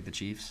tells me to pick the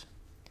Chiefs,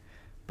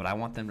 but I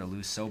want them to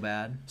lose so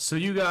bad. So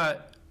you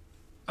got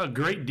a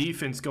great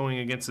defense going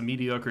against a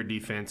mediocre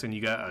defense, and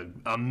you got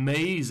an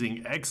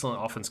amazing,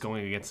 excellent offense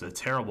going against a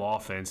terrible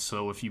offense.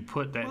 So if you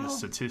put that in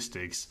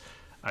statistics,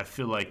 I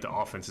feel like the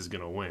offense is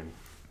going to win.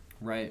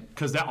 Right.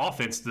 Because that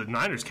offense, the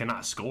Niners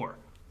cannot score.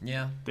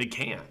 Yeah. They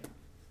can't.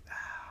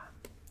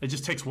 It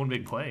just takes one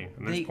big play,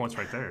 and there's points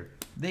right there.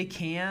 They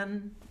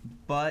can,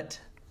 but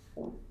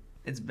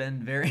it's been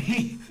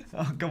very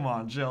oh, come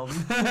on, Sheldon.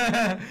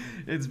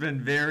 It's been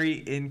very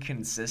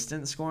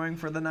inconsistent scoring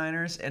for the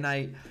Niners, and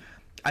I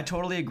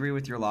totally agree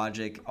with your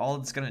logic. All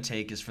it's going to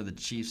take is for the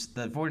Chiefs.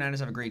 The 49ers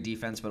have a great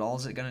defense, but all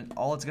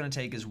it's going to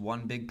take is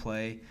one big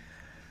play.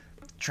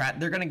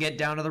 They're going to get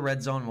down to the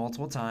red zone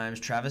multiple times.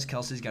 Travis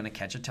Kelce's going to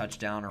catch a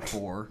touchdown or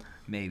 4,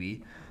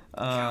 maybe.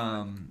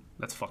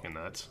 That's fucking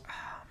nuts.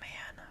 Oh, man.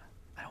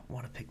 I don't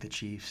want to pick the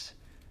Chiefs,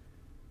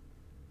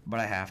 but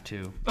I have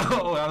to.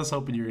 Oh, I was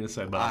hoping you were going to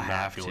say, but I I'm not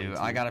have going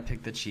to. I got to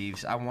pick the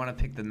Chiefs. I want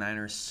to pick the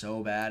Niners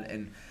so bad,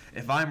 and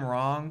if I'm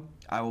wrong,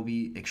 I will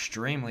be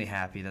extremely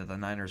happy that the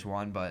Niners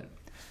won, but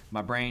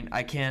my brain,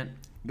 I can't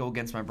go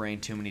against my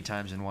brain too many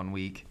times in 1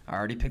 week. I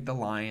already picked the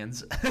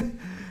Lions,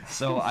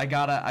 so I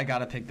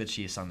gotta pick the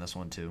Chiefs on this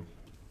one too.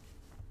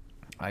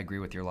 I agree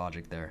with your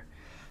logic there.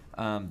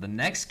 The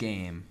next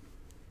game,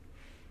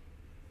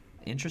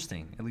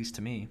 interesting, at least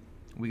to me.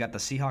 We got the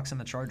Seahawks and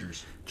the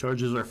Chargers.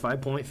 Chargers are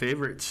 5-point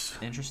favorites.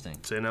 Interesting.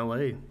 It's in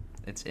LA.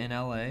 It's in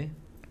LA.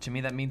 To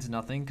me, that means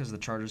nothing because the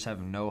Chargers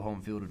have no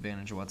home field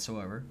advantage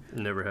whatsoever.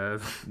 Never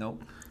have.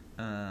 Nope.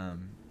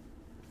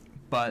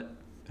 But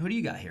who do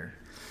you got here?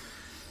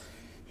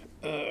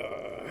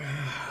 God,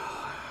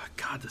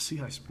 the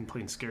Seahawks have been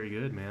playing scary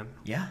good, man.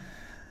 Yeah,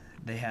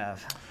 they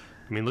have.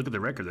 I mean, look at the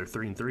record. They're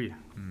 3-3.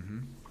 Mm-hmm.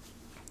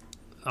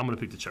 I'm going to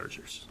pick the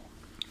Chargers.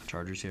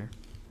 Chargers here.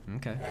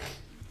 Okay.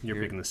 You're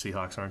picking the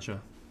Seahawks, aren't you?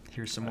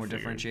 Here's some more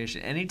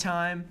differentiation.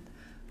 Anytime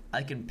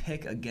I can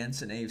pick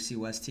against an AFC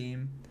West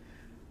team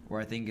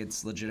where I think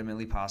it's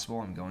legitimately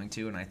possible, I'm going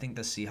to. And I think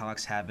the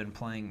Seahawks have been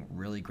playing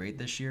really great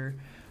this year.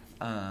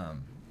 I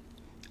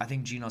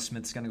think Geno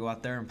Smith's going to go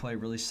out there and play a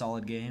really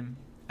solid game.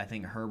 I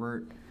think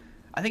Herbert.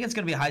 I think it's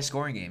going to be a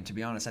high-scoring game, to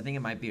be honest. I think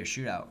it might be a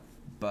shootout.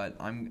 But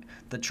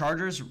the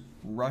Chargers'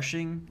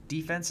 rushing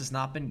defense has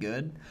not been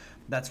good.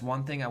 That's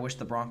one thing I wish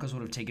the Broncos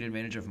would have taken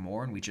advantage of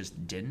more, and we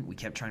just didn't. We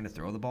kept trying to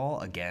throw the ball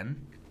again.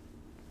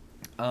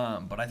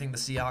 But I think the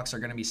Seahawks are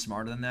going to be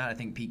smarter than that. I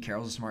think Pete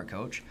Carroll's a smart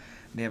coach.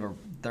 They have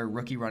their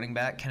rookie running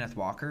back, Kenneth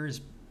Walker,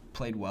 has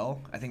played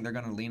well. I think they're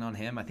going to lean on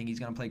him. I think he's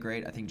going to play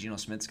great. I think Geno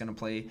Smith's going to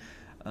play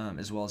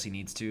as well as he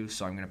needs to.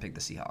 So I'm going to pick the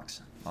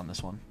Seahawks on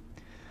this one.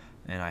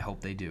 And I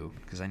hope they do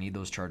because I need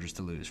those Chargers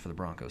to lose for the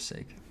Broncos'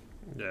 sake.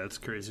 Yeah, it's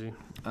crazy.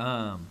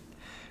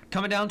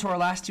 Coming down to our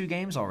last two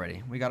games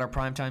already. We got our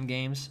primetime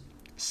games.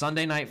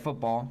 Sunday Night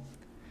Football.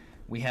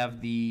 We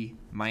have the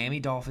Miami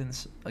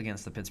Dolphins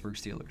against the Pittsburgh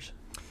Steelers.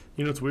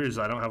 You know what's weird is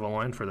I don't have a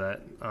line for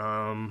that.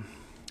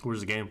 Where's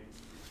the game?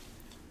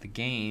 The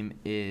game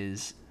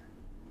is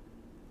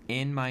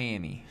in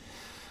Miami.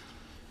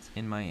 It's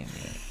in Miami.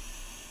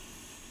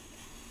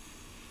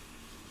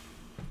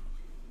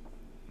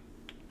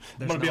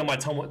 I'm going to be on my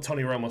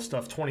Tony Romo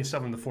stuff.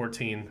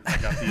 27-14. I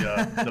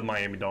got the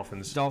Miami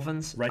Dolphins.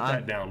 Dolphins? Write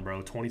that down,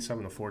 bro.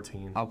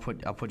 27-14. I'll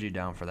put you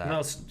down for that. No,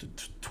 it's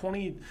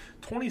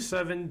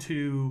 27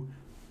 to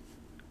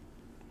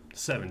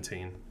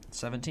 17.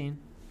 17?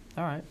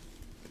 All right.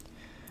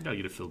 Got to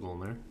get a field goal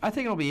in there. I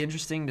think it'll be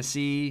interesting to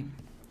see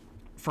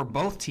for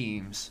both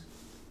teams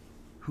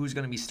who's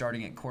going to be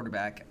starting at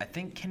quarterback. I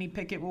think Kenny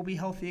Pickett will be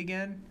healthy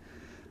again.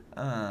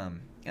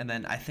 And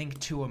then I think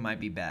Tua might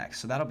be back.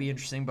 So that'll be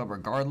interesting. But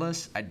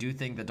regardless, I do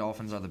think the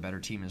Dolphins are the better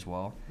team as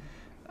well.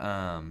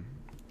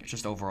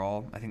 Just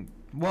overall, I think,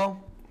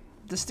 well,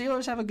 the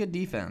Steelers have a good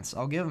defense.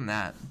 I'll give them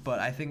that. But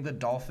I think the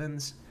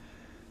Dolphins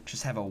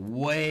just have a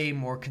way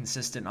more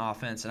consistent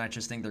offense, and I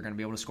just think they're going to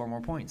be able to score more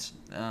points.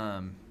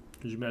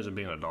 Could you imagine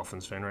being a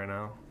Dolphins fan right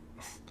now?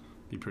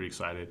 Be pretty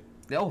excited.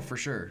 Oh, for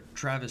sure.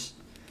 Travis.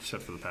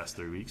 Except for the past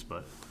 3 weeks,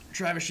 but.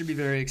 Travis should be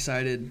very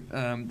excited.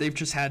 They've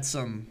just had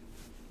some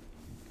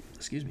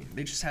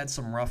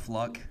rough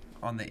luck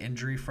on the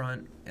injury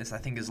front. I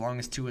think as long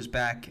as Tua's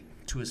back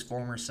to his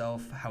former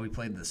self, how he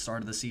played at the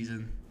start of the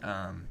season,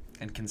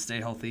 and can stay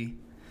healthy,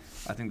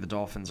 I think the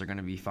Dolphins are going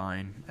to be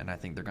fine, and I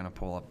think they're going to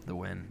pull up the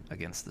win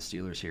against the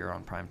Steelers here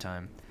on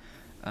primetime.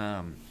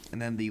 And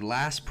then the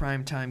last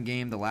primetime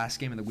game, the last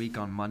game of the week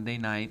on Monday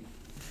night,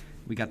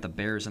 we got the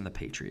Bears and the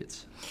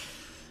Patriots.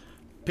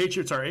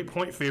 Patriots are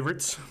 8-point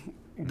favorites.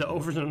 The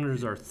overs and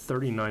unders are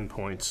 39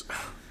 points.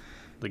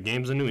 The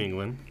game's in New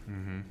England.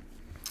 Mm-hmm.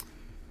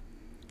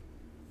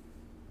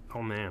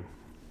 Oh, man.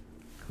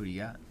 Who do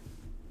you got?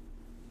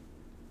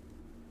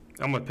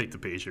 I'm going to pick the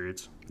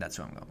Patriots. That's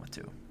who I'm going with,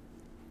 too.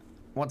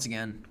 Once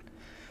again,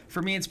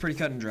 for me, it's pretty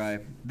cut and dry.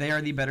 They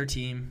are the better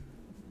team.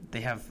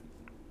 They have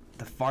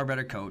the far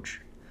better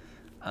coach.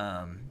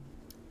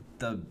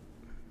 The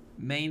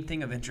main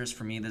thing of interest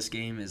for me this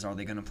game is, are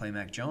they going to play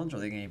Mac Jones or are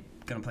they going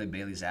to play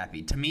Bailey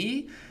Zappi? To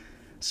me,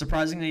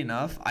 surprisingly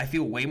enough, I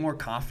feel way more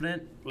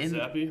confident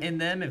in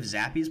them if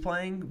Zappi's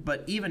playing.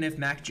 But even if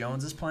Mac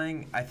Jones is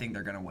playing, I think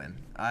they're going to win.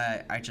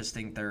 I just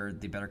think they're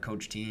the better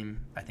coach team.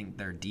 I think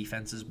their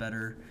defense is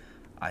better.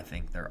 I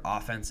think their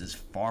offense is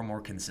far more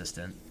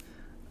consistent.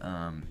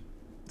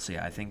 So,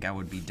 yeah, I think I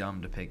would be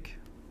dumb to pick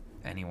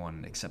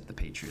anyone except the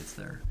Patriots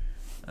there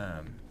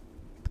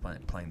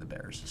playing the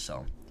Bears.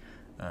 So,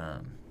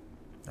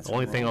 that's the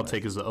only thing I'll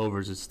take is the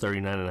overs. It's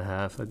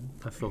 39.5.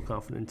 I feel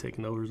confident in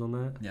taking overs on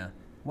that. Yeah.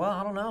 Well,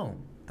 I don't know.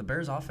 The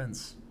Bears'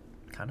 offense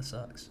kind of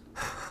sucks.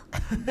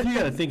 You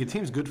got to think a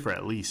team's good for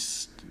at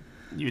least,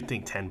 you would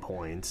think, 10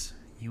 points.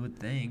 You would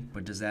think,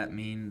 but does that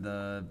mean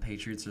the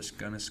Patriots are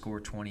going to score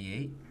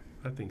 28?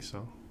 I think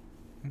so.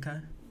 Okay.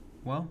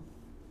 Well,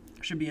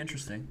 should be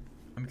interesting.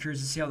 I'm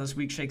curious to see how this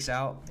week shakes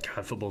out.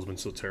 God, football's been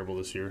so terrible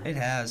this year. It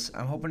has.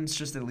 I'm hoping it's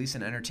just at least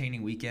an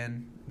entertaining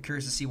weekend. I'm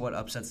curious to see what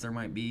upsets there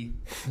might be.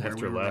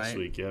 After last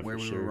week, yeah, where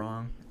for we sure. were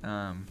wrong.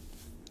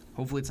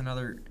 Hopefully it's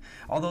another.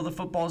 Although the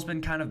football's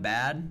been kind of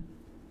bad,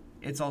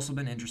 it's also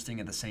been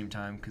interesting at the same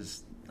time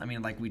because, I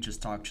mean, like we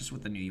just talked, just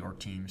with the New York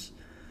teams.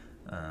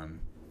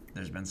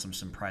 There's been some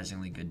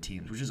surprisingly good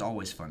teams, which is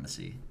always fun to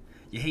see.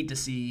 You hate to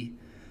see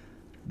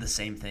the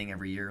same thing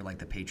every year, like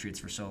the Patriots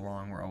for so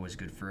long were always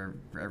good for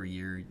every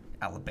year.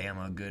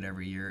 Alabama, good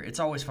every year. It's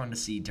always fun to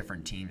see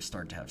different teams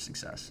start to have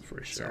success.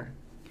 For sure.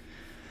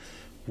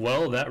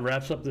 Well, that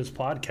wraps up this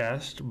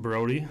podcast,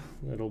 Brody.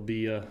 It'll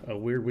be a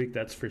weird week,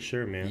 that's for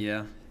sure, man.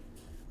 Yeah,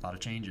 a lot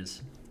of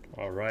changes.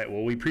 All right.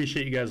 Well, we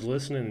appreciate you guys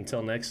listening.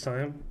 Until next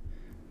time,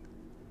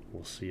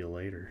 we'll see you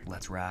later.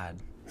 Let's ride.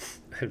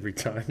 Every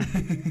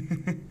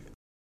time.